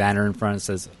have a banner in front that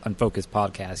says "Unfocused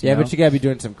Podcast." Yeah, but you got to be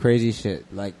doing some crazy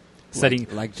shit, like Setting-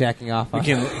 like jacking off. You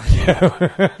can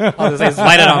I'll just say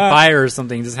light it on fire or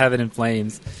something. Just have it in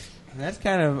flames. That's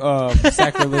kind of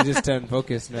sacrilegious to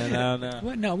Unfocus, man. I don't know.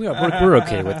 What? No, we're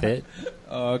okay with it.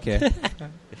 Oh, okay.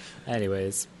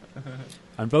 Anyways,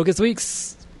 Unfocus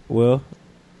Weeks. Will?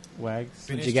 Wags?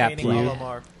 What you got, training Pooh?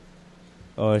 Malamar.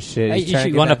 Oh, shit. Hey, He's trying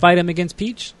you get want to that- fight him against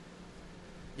Peach?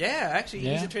 Yeah, actually, he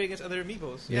Yeah. needs to trade against other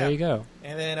amiibos. Yeah. There you go.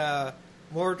 And then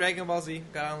more Dragon Ball Z.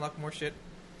 Gotta unlock more shit.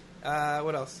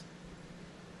 What else?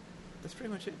 That's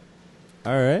pretty much it.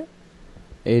 All right.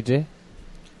 AJ?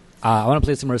 I want to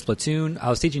play some more Splatoon. I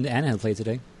was teaching Anna how to play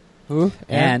today. Who?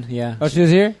 Anne, yeah. Oh, she was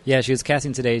here? Yeah, she was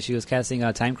casting today. She was casting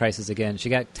Time Crisis again. She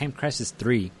got Time Crisis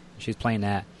 3. She's playing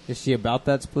that. Is she about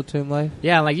that Splatoon life?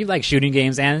 Yeah, like you like shooting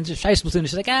games, and just try Splatoon.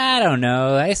 She's like, I don't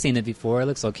know. I've seen it before. It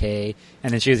looks okay.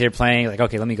 And then she was here playing. Like,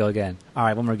 okay, let me go again. All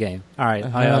right, one more game. All right,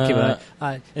 I'll keep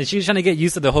it. And she was trying to get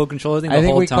used to the whole controller thing the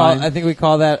whole time. I think we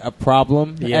call that a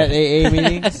problem Yeah. at AA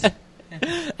meetings.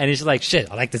 And he's like,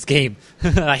 shit, I like this game.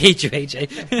 I hate you,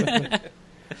 AJ.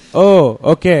 Oh,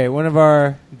 okay. One of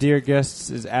our dear guests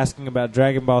is asking about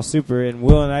Dragon Ball Super, and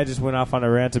Will and I just went off on a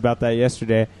rant about that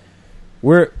yesterday.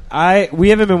 We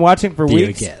haven't been watching for Dear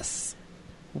weeks. guess.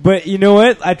 But you know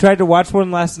what? I tried to watch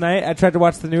one last night. I tried to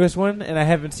watch the newest one, and I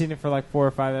haven't seen it for like 4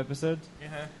 or 5 episodes.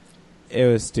 Uh-huh. It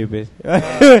was stupid.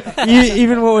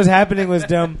 Even what was happening was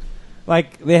dumb.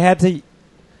 Like, they had to...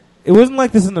 It wasn't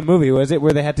like this in the movie, was it?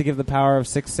 Where they had to give the power of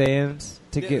 6 Saiyans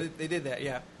to get... They did that,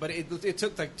 yeah. But it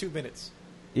took like 2 minutes.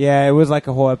 Yeah, it was like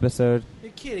a whole episode.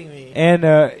 You're kidding me. And,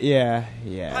 yeah.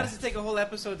 How does it take a whole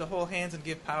episode to hold hands and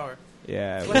give power?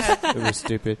 Yeah, What happened? it was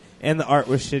stupid. And the art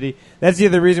was shitty. That's the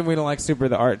other reason we don't like Super.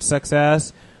 The art sucks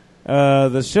ass.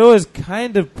 The show is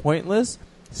kind of pointless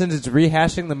since it's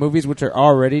rehashing the movies which are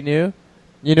already new.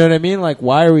 You know what I mean? Like,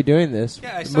 why are we doing this?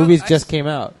 Yeah, The movies just came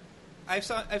out. I've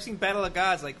seen Battle of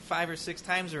Gods like 5 or 6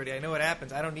 times already. I know what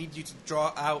happens. I don't need you to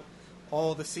draw out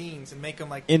all the scenes and make them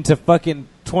like... Into fucking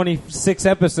 26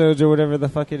 episodes or whatever the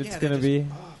fuck it's Yeah, going to they're be.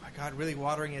 just- Oh my god, really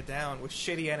watering it down with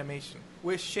shitty animation.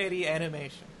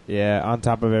 Yeah, on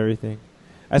top of everything.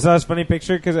 I saw this funny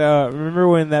picture because remember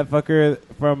when that fucker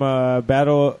from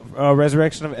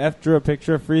Resurrection of F drew a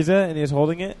picture of Frieza and he was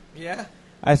holding it? Yeah.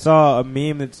 I saw a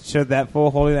meme that showed that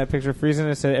fool holding that picture of Frieza and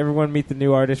it said, "Everyone meet the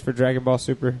new artist for Dragon Ball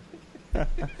Super."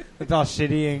 It's all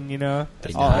shitty and, you know,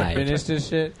 all Denied. unfinished and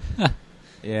shit.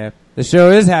 Yeah. The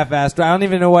show is half-assed. I don't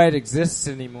even know why it exists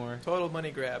anymore. Total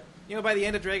money grab. You know, by the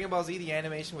end of Dragon Ball Z, the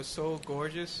animation was so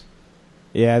gorgeous.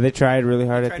 Yeah, they tried really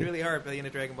hard They at tried the... really hard by the end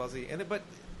of Dragon Ball Z. But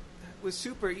with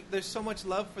Super, there's so much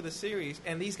love for the series,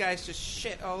 and these guys just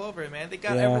shit all over it, man. They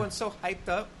got Yeah. everyone so hyped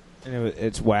up. And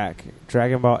it's whack.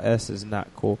 Dragon Ball S is not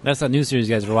cool. That's that new series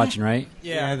you guys were watching, right?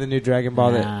 Yeah. The new Dragon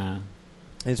Ball. Nah.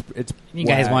 It's You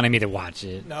guys whack. wanted me to watch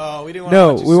it. No, we didn't want No,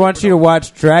 to watch we want you to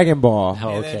watch Dragon Ball. Oh,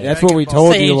 And then okay. That's what we Dragon Ball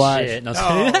told Say you to watch. shit. No,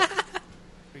 No.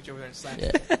 Reach over there and slap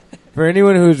it. For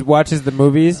anyone who watches the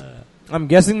movies, I'm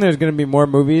guessing there's going to be more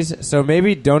movies, so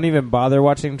maybe don't even bother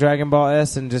watching Dragon Ball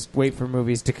S and just wait for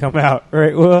movies to come out,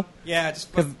 right, Will? Yeah, just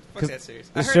fuck 'Cause that series.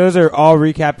 The I heard shows are all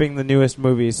recapping the newest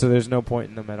movies, so there's no point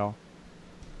in them at all.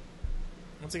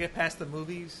 once I get past the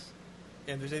movies,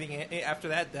 and there's anything after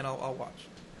that, then I'll watch.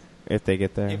 If they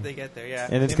get there. If they get there, yeah.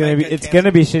 And it's They gonna might be get it's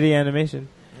gonna be shitty animation.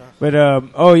 canceled. But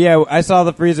oh yeah, I saw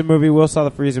the Frieza movie. Will saw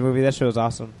the Frieza movie. That show was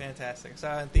awesome. Fantastic.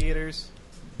 Saw it in theaters.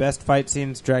 Best fight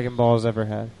scenes Dragon Ball's ever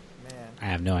had. Man. I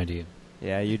have no idea.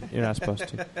 Yeah, you're not supposed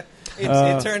to.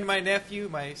 It turned my nephew,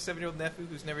 my 7-year-old nephew,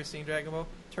 who's never seen Dragon Ball,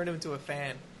 turned him into a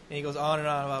fan. And he goes on and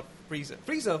on about Frieza.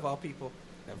 Frieza, of all people.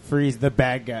 Freeze the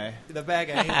bad guy. The bad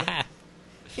guy.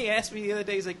 He asked me the other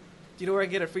day, he's like, do you know where I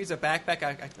can get a Frieza backpack?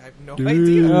 I have no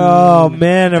idea. Oh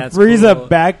man, a That's Frieza cool.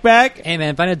 backpack. Hey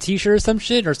man, find a T-shirt or some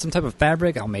shit or some type of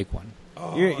fabric, I'll make one.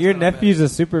 Oh, Your it's not nephew's a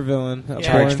supervillain. Yeah.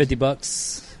 Charge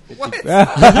 $50.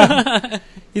 bad. What?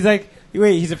 He's like,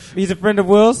 wait, he's a friend of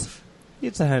Will's.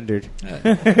 It's 100.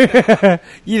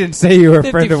 You didn't say you were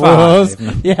a friend of 55.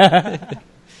 Will's. Yeah.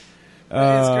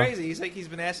 It's crazy. He's like, he's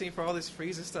been asking me for all this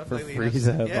Frieza stuff For lately. and I'm Frieza just-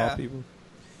 of yeah. all people.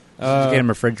 Just get him a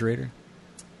refrigerator.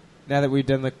 Now that we've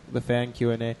done the fan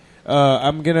Q&A,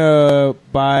 I'm gonna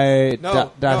buy No,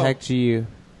 dot no. hack GU.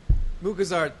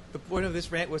 Mugazard, the point of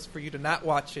this rant was for you to not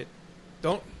watch it.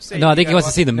 Don't say. No, I you think he gotta wants to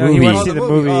watch see the it. No, he movie. wants to Oh, see the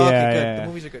movie. Oh, okay, Yeah, good. yeah. The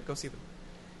movies are good. Go see them.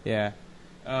 Yeah.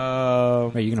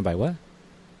 Wait, you gonna buy what?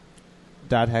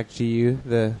 Dot hack GU,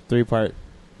 the 3-part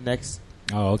next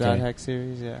Oh, Dot okay. hack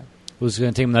series. Yeah. It was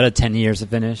gonna take him another 10 years to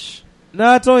finish.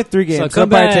 No, it's only 3 games. So It'll come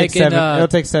probably back take 7. and, It'll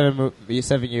take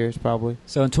 7 years probably.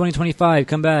 So in 2025,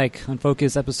 come back on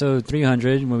Focus episode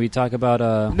 300 when we talk about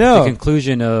No. the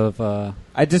conclusion of.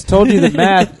 I just told you the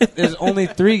math. There's only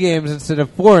 3 games instead of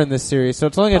 4 in this series, so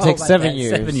it's only gonna take my 7 bad,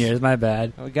 years. 7 years, my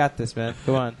bad. We got this, man.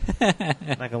 Go on. I'm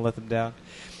not gonna let them down.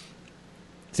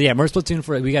 So yeah, more Splatoon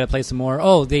for we got to play some more.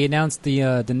 Oh, they announced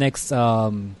the next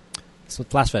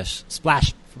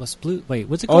Splash. Wait,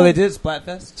 what's it called? Oh, they did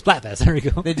Splatfest? Splatfest. There we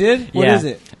go. They did? What is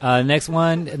it? Next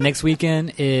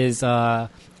weekend is art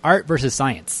versus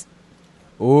science.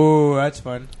 Ooh, that's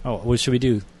fun. Oh, what should we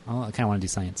do? Oh, I kind of want to do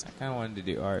science. I kind of wanted to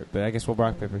do art, but I guess we'll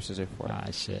rock, paper, scissors for it. Ah,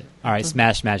 shit. All right,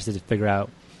 Smash Match to figure out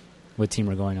what team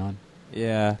we're going on.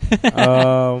 Yeah.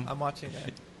 I'm watching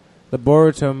that. The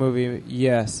Boruto movie,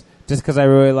 yes. Just because I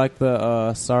really like the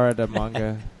Sarada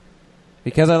manga.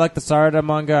 Because I like the Sarada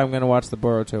manga, I'm going to watch the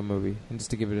Boruto movie, and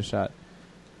just to give it a shot.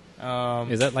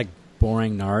 Is that like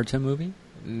boring Naruto movie?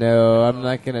 No, I'm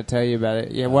not going to tell you about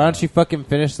it. Yeah, why don't you fucking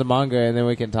finish the manga, and then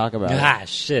we can talk about it. Ah,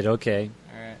 shit, okay.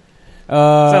 Alright.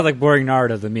 Sounds like boring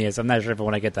Naruto to me, so I'm not sure if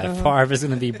when I get that far, if it's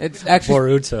going to be It's actually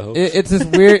Boruto. It's this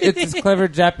weird, it's this clever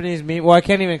Japanese meme. Well, I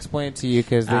can't even explain it to you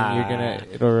because then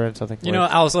it'll ruin something. You know,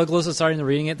 I was so close to starting to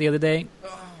reading it the other day.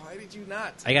 Oh, why did you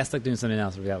not? I got stuck doing something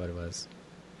else. I forgot what it was.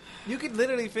 You could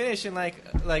literally finish in like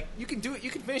you can do it. You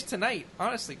can finish tonight.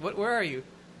 Honestly, where are you?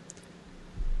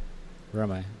 Where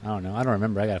am I? I don't know. I don't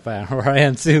remember. I got to find out where I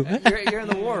am too. You're in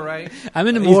the war, right? I'm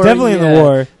in the He's war. definitely in the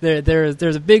war.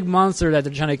 There's a big monster that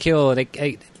they're trying to kill. They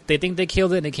think they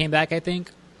killed it and it came back. I think.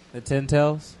 The Ten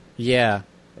Tails. Yeah.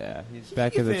 Yeah, he's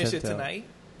back You in can the finish Ten it Tails. tonight.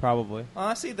 Probably.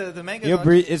 Honestly, the manga. You'll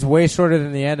breeze. It's way shorter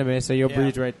than the anime, so you'll Yeah.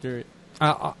 breeze right through it.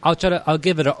 I'll try to. I'll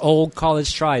give it an old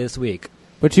college try this week.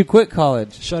 But you quit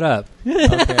college. Shut up.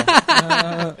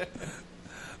 Okay.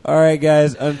 All right,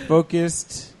 guys.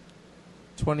 Unfocused.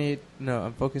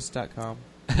 Unfocused.com.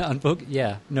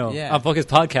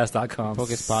 Unfocusedpodcast.com.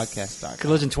 Unfocusedpodcast.com.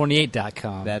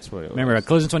 Collision28.com. That's what it was. Remember,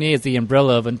 Collision 28 is the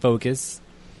umbrella of Unfocus.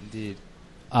 Indeed.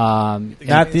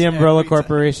 Not the Umbrella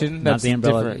Corporation. not That's the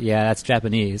umbrella. different. Yeah, that's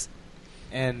Japanese.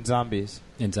 And zombies.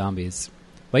 And zombies.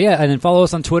 But yeah, and then follow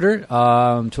us on Twitter,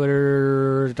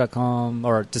 twitter.com,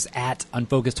 or just at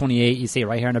Unfocus28. You see it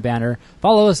right here on the banner.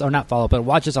 Follow us, or not follow, but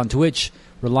watch us on Twitch.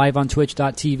 We're live on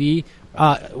twitch.tv.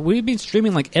 We've been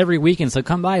streaming like every weekend, so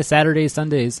come by Saturdays,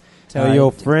 Sundays. Tell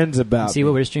your friends about See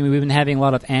what we're streaming. We've been having a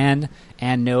lot of and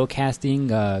no casting,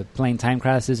 playing time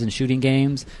crashes and shooting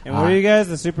games. And what are you guys?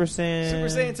 The Super Saiyan? Super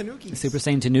Saiyan Tanukis. Super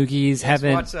Saiyan Tanukis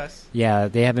haven't. Watch us. Yeah,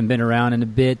 they haven't been around in a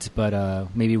bit, but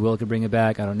maybe Will could bring it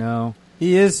back. I don't know.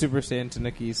 He is Super Saiyan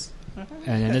Tanukis.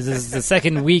 And this is the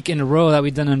second week in a row that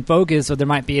we've done Unfocus, so there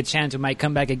might be a chance we might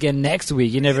come back again next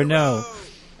week. You never know.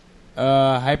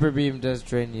 Hyper Beam does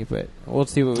drain you, but we'll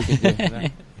see what we can do.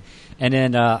 And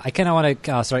then I kind of want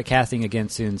to start casting again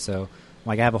soon, so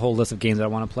like I have a whole list of games that I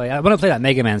want to play. I want to play that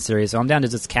Mega Man series, so I'm down to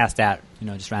just cast that,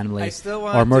 just randomly. I still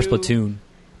want or more to Splatoon.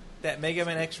 That Mega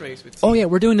Man X-Rays with. Oh yeah,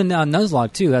 we're doing the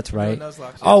Nuzlocke too. That's right.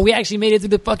 Nuzlocke, Oh, yes. we actually made it to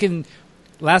the fucking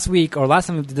last time we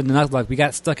did the Nuzlocke. We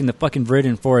got stuck in the fucking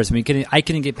Viridian Forest, and I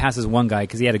couldn't get past this one guy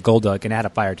because he had a Golduck and it had a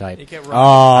fire type. He kept And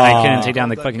I couldn't take down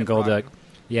the Golduck fucking kept Golduck. rocking.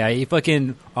 Yeah, he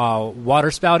fucking water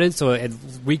spouted, so it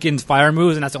weakened fire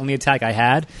moves, and that's the only attack I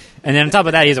had. And then on top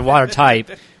of that, he's a water type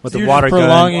with So the you're water just gun.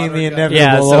 prolonging the inevitable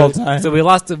Yeah, the whole time. so we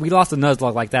lost the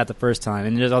Nuzlocke like that the first time,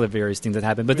 and there's other various things that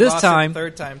happened. But We this lost it time,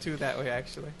 third time too that way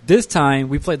actually. this time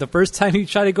we played the first time he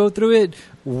tried to go through it.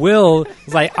 Will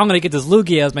was like, "I'm gonna get this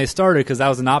Lugia as my starter because that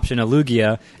was an option, a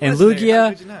Lugia." And Legendary, how Lugia,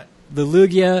 could you not? the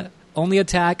Lugia only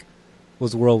attack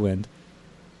was Whirlwind.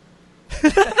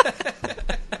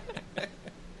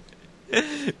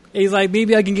 He's like,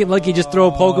 maybe I can get lucky, just throw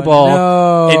a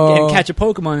Pokeball and catch a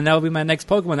Pokemon, and that would be my next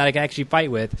Pokemon that I can actually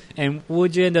fight with. And what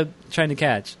would you end up trying to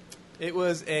catch? It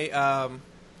was a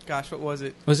gosh, what was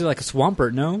it? Was it like a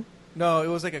Swampert? No. No, it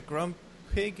was like a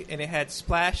Grumpig, and it had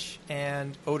Splash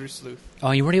and Odor Sleuth.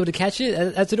 Oh, you weren't able to catch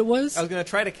it? That's what it was? I was gonna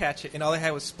try to catch it, and all I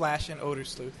had was Splash and Odor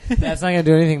Sleuth. That's not going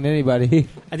to do anything to anybody.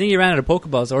 I think you ran out of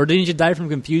Pokeballs, or didn't you die from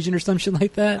confusion or some shit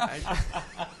like that?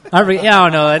 I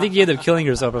don't know. I think you ended up killing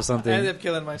yourself or I something. ended up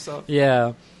killing myself.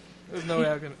 Yeah. There's no way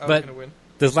I was But- gonna win.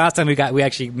 This last time we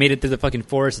actually made it through the fucking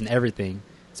forest and everything.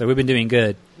 So we've been doing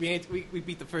good. We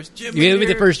beat the first gym You leader. beat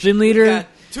the first gym We leader? got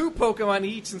 2 Pokemon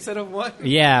each instead of 1.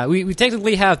 Yeah, we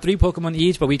technically have 3 Pokemon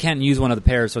each, but we can't use one of the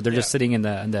pairs, so they're just Yeah. sitting in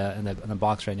the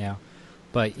box right now.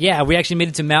 But yeah, we actually made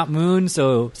it to Mount Moon.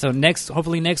 So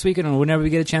hopefully next week, and whenever we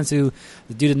get a chance to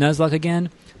do the Nuzlocke again,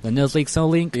 the Nuzlocke Soul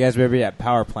Link. You guys better be at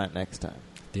Power Plant next time.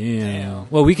 Damn.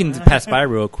 Well, we can pass by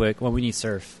real quick. Well, we need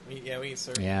surf. We need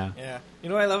surf. Yeah. Yeah. You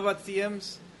know what I love about the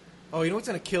TMs? Oh, you know what's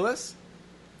gonna kill us?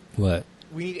 What?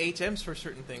 We need HMs for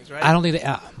certain things, right? I don't think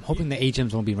I'm hoping the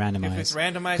HMs won't be randomized. If it's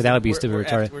randomized, Because that would be we're stupid we're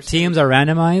retarded. we're TMs are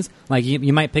randomized. Like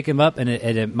you might pick them up, and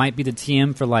it might be the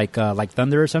TM for like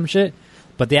Thunder or some shit.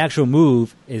 But the actual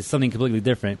move is something completely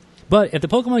different. But if the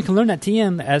Pokemon can learn that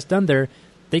TM as Thunder,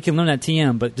 they can learn that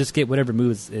TM, but just get whatever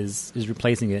move is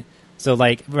replacing it. So,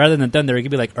 like, rather than thunder, it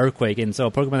could be like earthquake. And so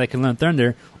a Pokemon that can learn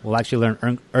thunder will actually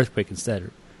learn earthquake instead.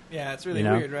 Yeah, it's really You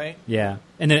know? weird, right? Yeah.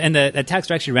 And the attacks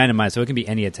are actually randomized, so it can be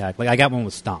any attack. Like, I got one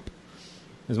with Stomp.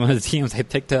 It was one of the teams I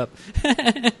picked up.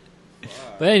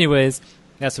 But anyways,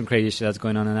 that's some crazy shit that's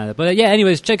going on in that. But yeah,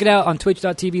 anyways, check it out on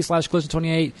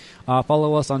twitch.tv/Collision28.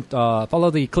 Follow us on, follow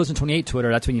the Collision28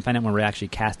 Twitter. That's when you find out when we're actually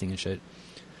casting and shit.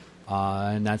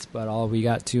 And that's about all we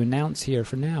got to announce here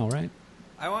for now, right?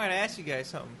 I wanted to ask you guys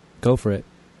something. Go for it.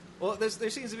 Well, there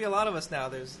seems to be a lot of us now.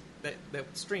 There's that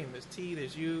stream. There's T,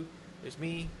 there's you, there's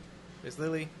me, there's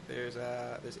Lily, there's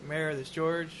Mara, there's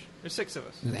George. There's 6 of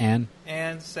us. Ann.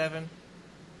 And 7.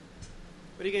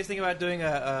 What do you guys think about doing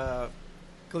a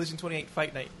Collision 28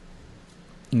 fight night?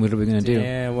 What are we going to do?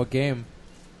 Yeah, what game?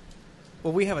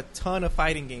 Well, we have a ton of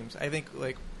fighting games. I think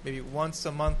like maybe once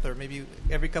a month or maybe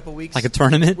every couple weeks. Like a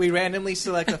tournament? We randomly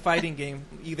select a fighting game,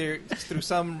 either through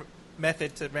some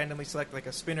method to randomly select like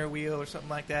a spinner wheel or something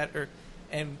like that,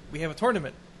 and we have a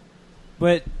tournament.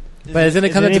 But it's going to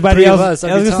come to anybody 3 else? of us.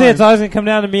 I was going to say it's always going to come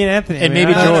down to me and Anthony. And man.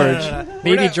 maybe I- George.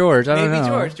 Maybe George. I don't know. Maybe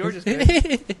George. George is good.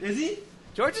 Is he?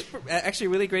 George is actually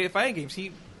really great at fighting games.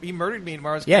 He murdered me in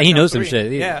Mars. Yeah, he Combat knows some 3.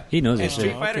 shit. Yeah, He knows some and shit.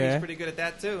 Street Fighter, Okay. he's pretty good at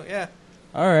that too. Yeah.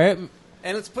 All right.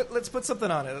 And let's put something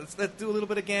on it. Let's do a little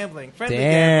bit of gambling. Friendly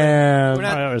Damn.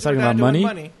 gambling. We're talking not about doing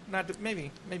money? Not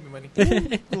maybe money. A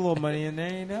little money in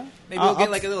there, you know? Maybe we'll get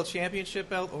like a little championship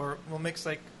belt, or we'll mix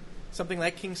like something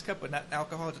like King's Cup, but not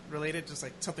alcohol related. Just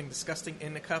like something disgusting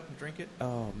in the cup and drink it.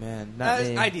 Oh, man. That's Not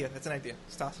an me. idea. That's an idea.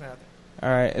 Just tossing it out there.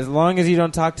 All right. As long as you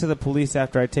don't talk to the police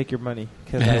after I take your money,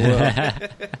 because I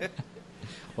will.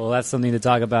 Well, that's something to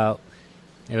talk about.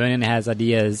 If anyone has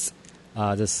ideas,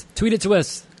 just tweet it to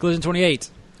us, Collision28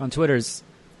 on Twitters.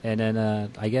 And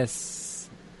then I guess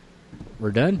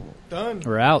we're done. Done.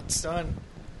 We're out. Done.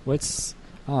 What's...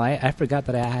 Oh, I forgot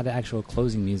that I had actual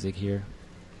closing music here.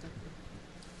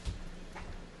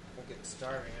 I'm getting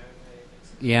starving.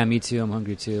 Yeah, me too. I'm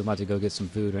hungry too. I'm about to go get some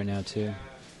food right now too.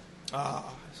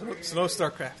 Snow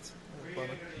StarCraft.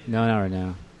 No, not right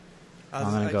now. I'm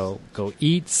gonna go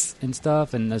eat and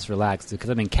stuff and let's relax because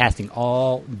I've been casting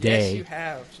all day. Yes, you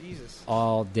have. Jesus.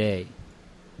 All day.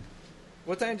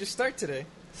 What time did you start today?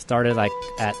 Started like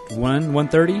at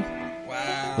 1:30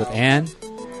 Wow. with Ann.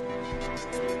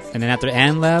 And then after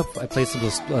Ann left, I played some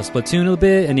Splatoon a little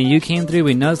bit, and then you came through,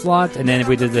 we nuzlocked, and then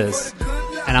we did this.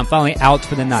 And I'm finally out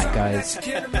for the night, guys.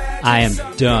 I am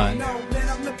done.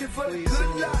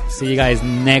 See you guys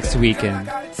next weekend.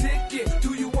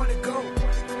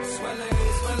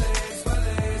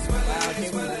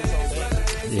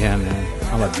 Yeah,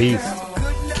 man. I'm a beast.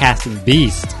 Casting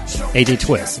beast. AJ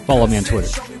Twist. Follow me on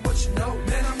Twitter.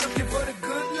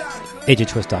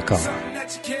 AJTwist.com.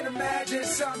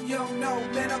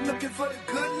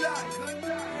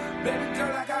 Baby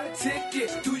girl, I got a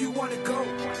ticket. Do you wanna go?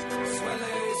 Swelle,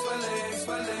 swelle,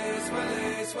 swelle,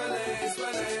 swelle, swelle,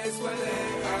 swelle, swelle.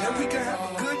 And we can have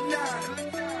a good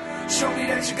night. Show me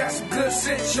that you got some good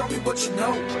sense. Show me what you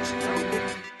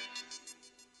know.